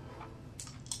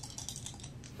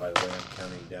 By the way, I'm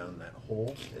counting down that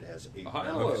hole. It has 8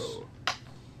 Hello. rounds.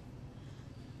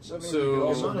 So, I mean, So- you could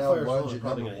also now Modifiers lunge are at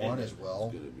probably number gonna 1 hit as it.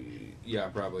 well. It's gonna be, yeah,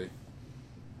 probably.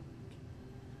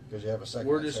 Because you have a second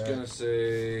We're just attack. gonna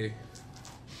say. Well,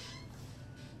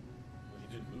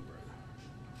 he didn't move right. I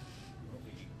don't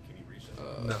think can he reset?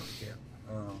 No, you can't.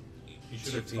 He It's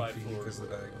should have 15 5 feet forward, because of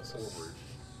the diagonals. forward.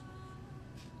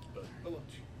 But I'll let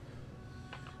you.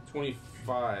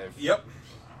 25. Yep.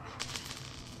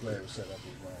 Way to set up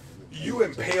his rank. You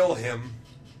impale him,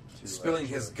 spilling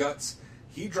his guts.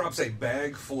 He drops a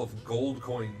bag full of gold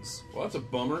coins. Well, that's a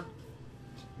bummer.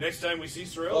 Next time we see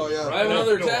Sorrel, Oh, yeah. I have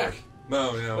another attack.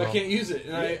 No, no. I can't use it,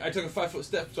 and I took a 5 foot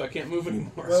step, so I can't move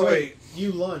anymore. Well, wait.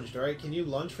 you lunged, right? Can you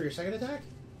lunge for your second attack?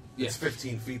 It's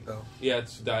 15 feet, though. Yeah,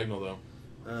 it's diagonal though.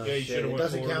 Yeah, you shit. should've It went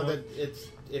doesn't forward count one. that it's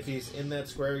if he's in that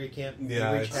square, you can't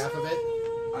Yeah, reach it's- half of it.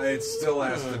 It still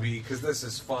has to be, because this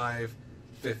is 5,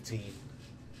 15.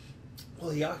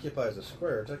 Well, he occupies a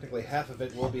square. Technically, half of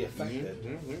it will be affected.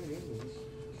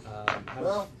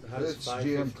 Well, it's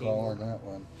GM call on that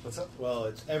one. What's up? Well,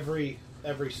 it's every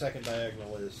second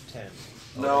diagonal is 10.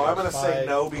 No, I'm going to say 5,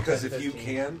 no, because 10, if you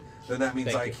 15. can, then that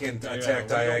means Thank I you. can Yeah, attack we don't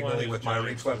diagonally want with my giant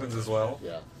reach weapons as well,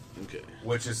 Yeah. Okay.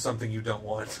 which is something you don't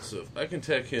want. So if I can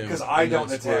attack him. Because I in that don't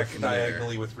square attack from there-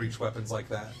 diagonally with reach weapons like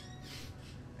that.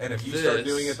 And if you start This-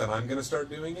 doing it, then I'm going to start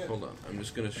doing it. Hold on, I'm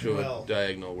just going to show Well- a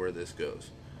diagonal where this goes.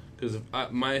 Because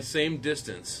my same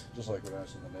distance Just like when I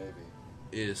was in the Navy.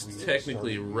 is We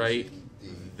technically started right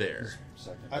using there.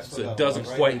 second That's So what it doesn't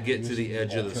right quite now. get to the using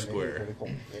edge of the alternating square. critical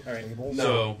All right. tables.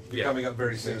 So, You're yeah. coming up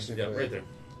very soon. Basically, Yeah, right there.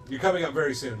 You're coming up very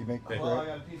You soon. make the Well, I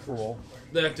got a piece crit roll.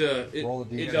 That Roll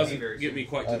the it D8. doesn't get me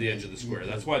quite to the You edge of the could square.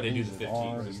 That's why they do the lose an 15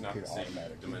 arm, because it's you not could the same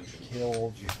automatically dimension. be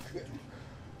Killed. You could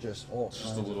just all Just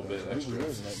kinds a little of bit things. extra. It really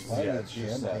isn't it? Why Yeah, did it's GM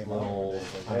just that came out little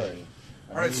with this? tiny-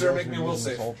 I All right, know sir, you guys make are me a will using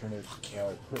this save. alternate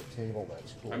crit table.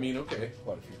 That's cool. I mean, okay.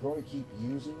 But if you're going to keep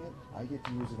using it, I get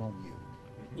to use it on you.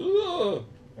 Ugh,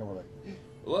 And we're like,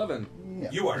 11. yeah.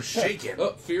 You are shaking.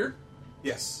 Oh, fear?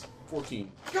 Yes. 14.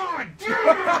 God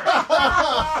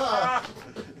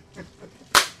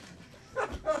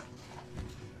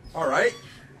All right,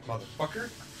 motherfucker.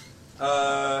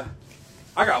 I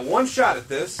got one shot at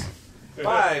this.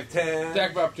 5, 10,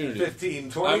 Attack of opportunity.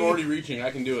 15, 20. I'm already reaching.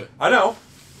 I can do it. I know.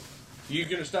 You're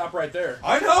going to stop right there.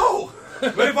 I know.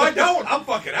 But if I don't, I'm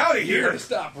fucking out of You're here. going to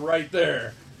stop right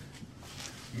there.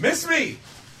 Miss me.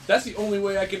 That's the only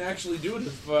way I can actually do it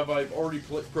if I've already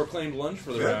proclaimed lunge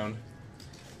for the Yeah. round.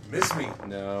 Miss me.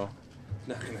 No.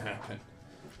 Not going to happen.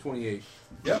 28.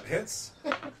 Yep, hits.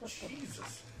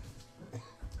 Jesus.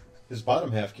 His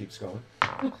bottom half keeps going.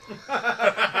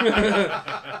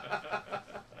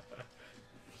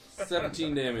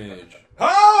 17 damage.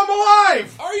 Oh, I'm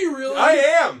alive! Are you really? I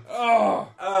am. Oh.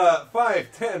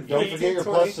 5, 10, Don't 15, forget your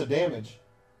 20. plus the damage.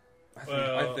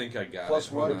 I think I got Plus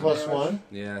it. one. Your plus 1.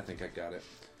 Yeah, I think I got it.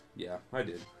 Yeah, I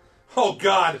did. Oh,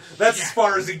 God. That's as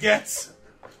far as it gets.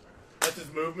 That's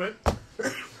his movement.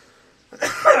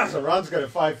 So Ron's got a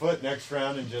 5 foot next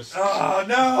round and just. Oh,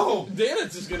 no.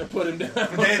 Danitz is going to put him down.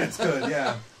 Danitz good,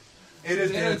 yeah. It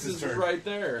is Danitz Danitz's is turn. right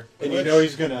there. And you know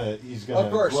he's gonna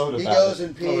Of course, gloat he about goes it.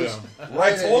 in peace. I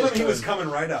Right at told his him he was turn. coming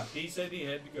right up. He said he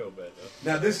had to go, but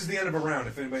Now, this is the end of a round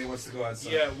if anybody wants to go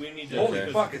outside. yeah, we need to. Holy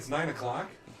because- fuck, it's 9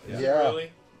 o'clock? Is it Yeah.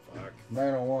 Really? Fuck.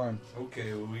 901.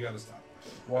 Okay, well, we gotta stop.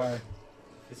 Why?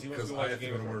 Because he wants Because to I watch have to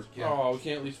Game go to of work. Thrones. Yeah. Oh, we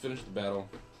can't at least finish the battle.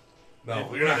 No,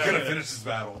 We're we're not not gonna gonna- finish this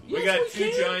battle. We Yes, got we two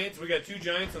can. giants. We got two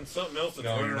giants and something else that's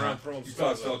No, running you're around not. throwing You still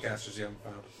have spells. spellcasters you haven't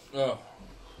found. Oh.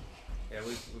 Yeah,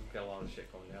 we've got a lot of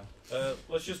shit going down.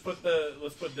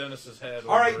 Let's put Dennis's head.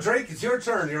 All right, over. Drake, it's your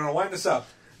turn. You're gonna wind us up.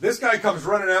 This guy comes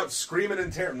running out screaming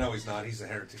and tearing. No, he's not. He's a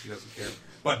heretic. He doesn't care.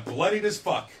 But bloodied as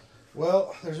fuck.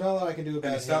 Well, there's not a lot I can do about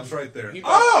And him. he stops right there. He-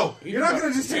 You're not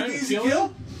going to just take the easy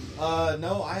kill?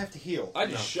 No, I have to heal. I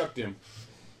just shucked him.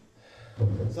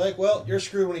 It's like, well, you're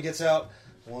screwed when he gets out.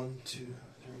 1, 2,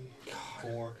 3,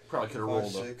 4. Probably could have 5, rolled a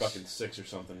 6, fucking 6 or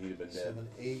something. He'd have been dead. 7,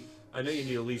 8. I know you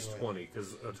need at least 20,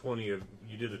 because a 20, you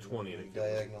did a 20. And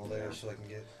Diagonal there so I can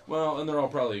get... Well, and they're all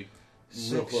probably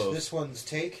 6. real close. This one's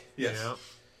take. Yes. Yeah.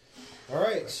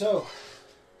 Alright, so...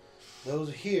 Those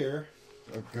are here.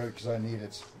 Oh, good, because I need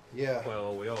it. Yeah.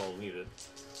 Well, we all need it.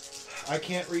 I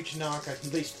can't reach knock. I can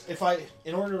at least...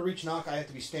 In order to reach knock, I have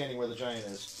to be standing where the giant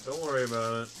is. Don't worry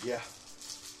about it. Yeah.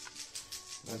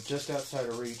 I'm just outside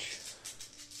of reach.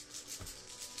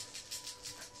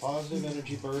 Positive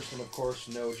energy burst, and of course,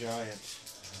 no giant.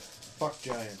 Fuck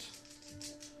giant.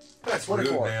 That's What a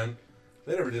rude, core. man.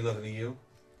 They never did nothing to you.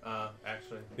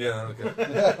 Actually. Yeah, okay.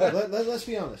 Let's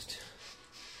be honest.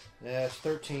 Yeah, it's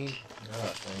 13.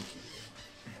 Thank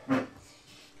you.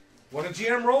 What a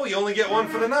GM roll? You only get one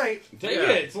for the night. Take it.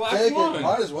 It's the last Take one. it.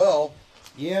 Might as well.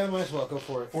 Yeah, might as well. Go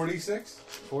for it. 46?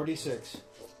 46.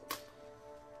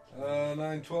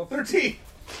 9, 12, 13.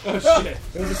 Oh, shit.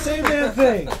 It was the same damn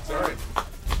thing. Sorry.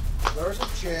 There's a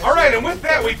chance. All right, and with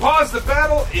that, we pause the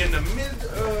battle in the mid.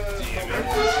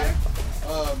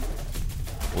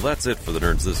 Well, that's it for the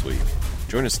nerds this week.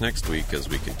 Join us next week as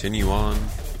we continue on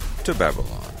to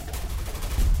Babylon.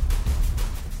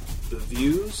 The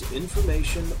views,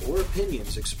 information, or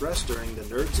opinions expressed during the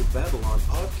Nerds of Babylon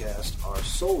podcast are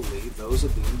solely those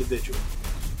of the individual,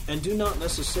 and do not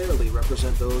necessarily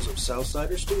represent those of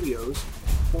Southsider Studios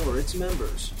or its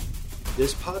members.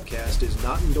 This podcast is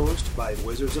not endorsed by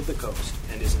Wizards of the Coast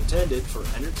and is intended for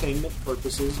entertainment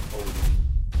purposes only.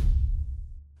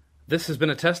 This has been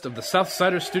a test of the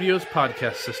Southsider Studios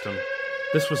podcast system.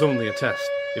 This was only a test.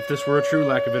 If this were a true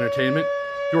lack of entertainment,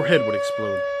 your head would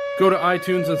explode. Go to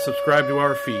iTunes and subscribe to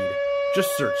our feed.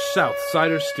 Just search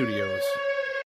Southsider Studios.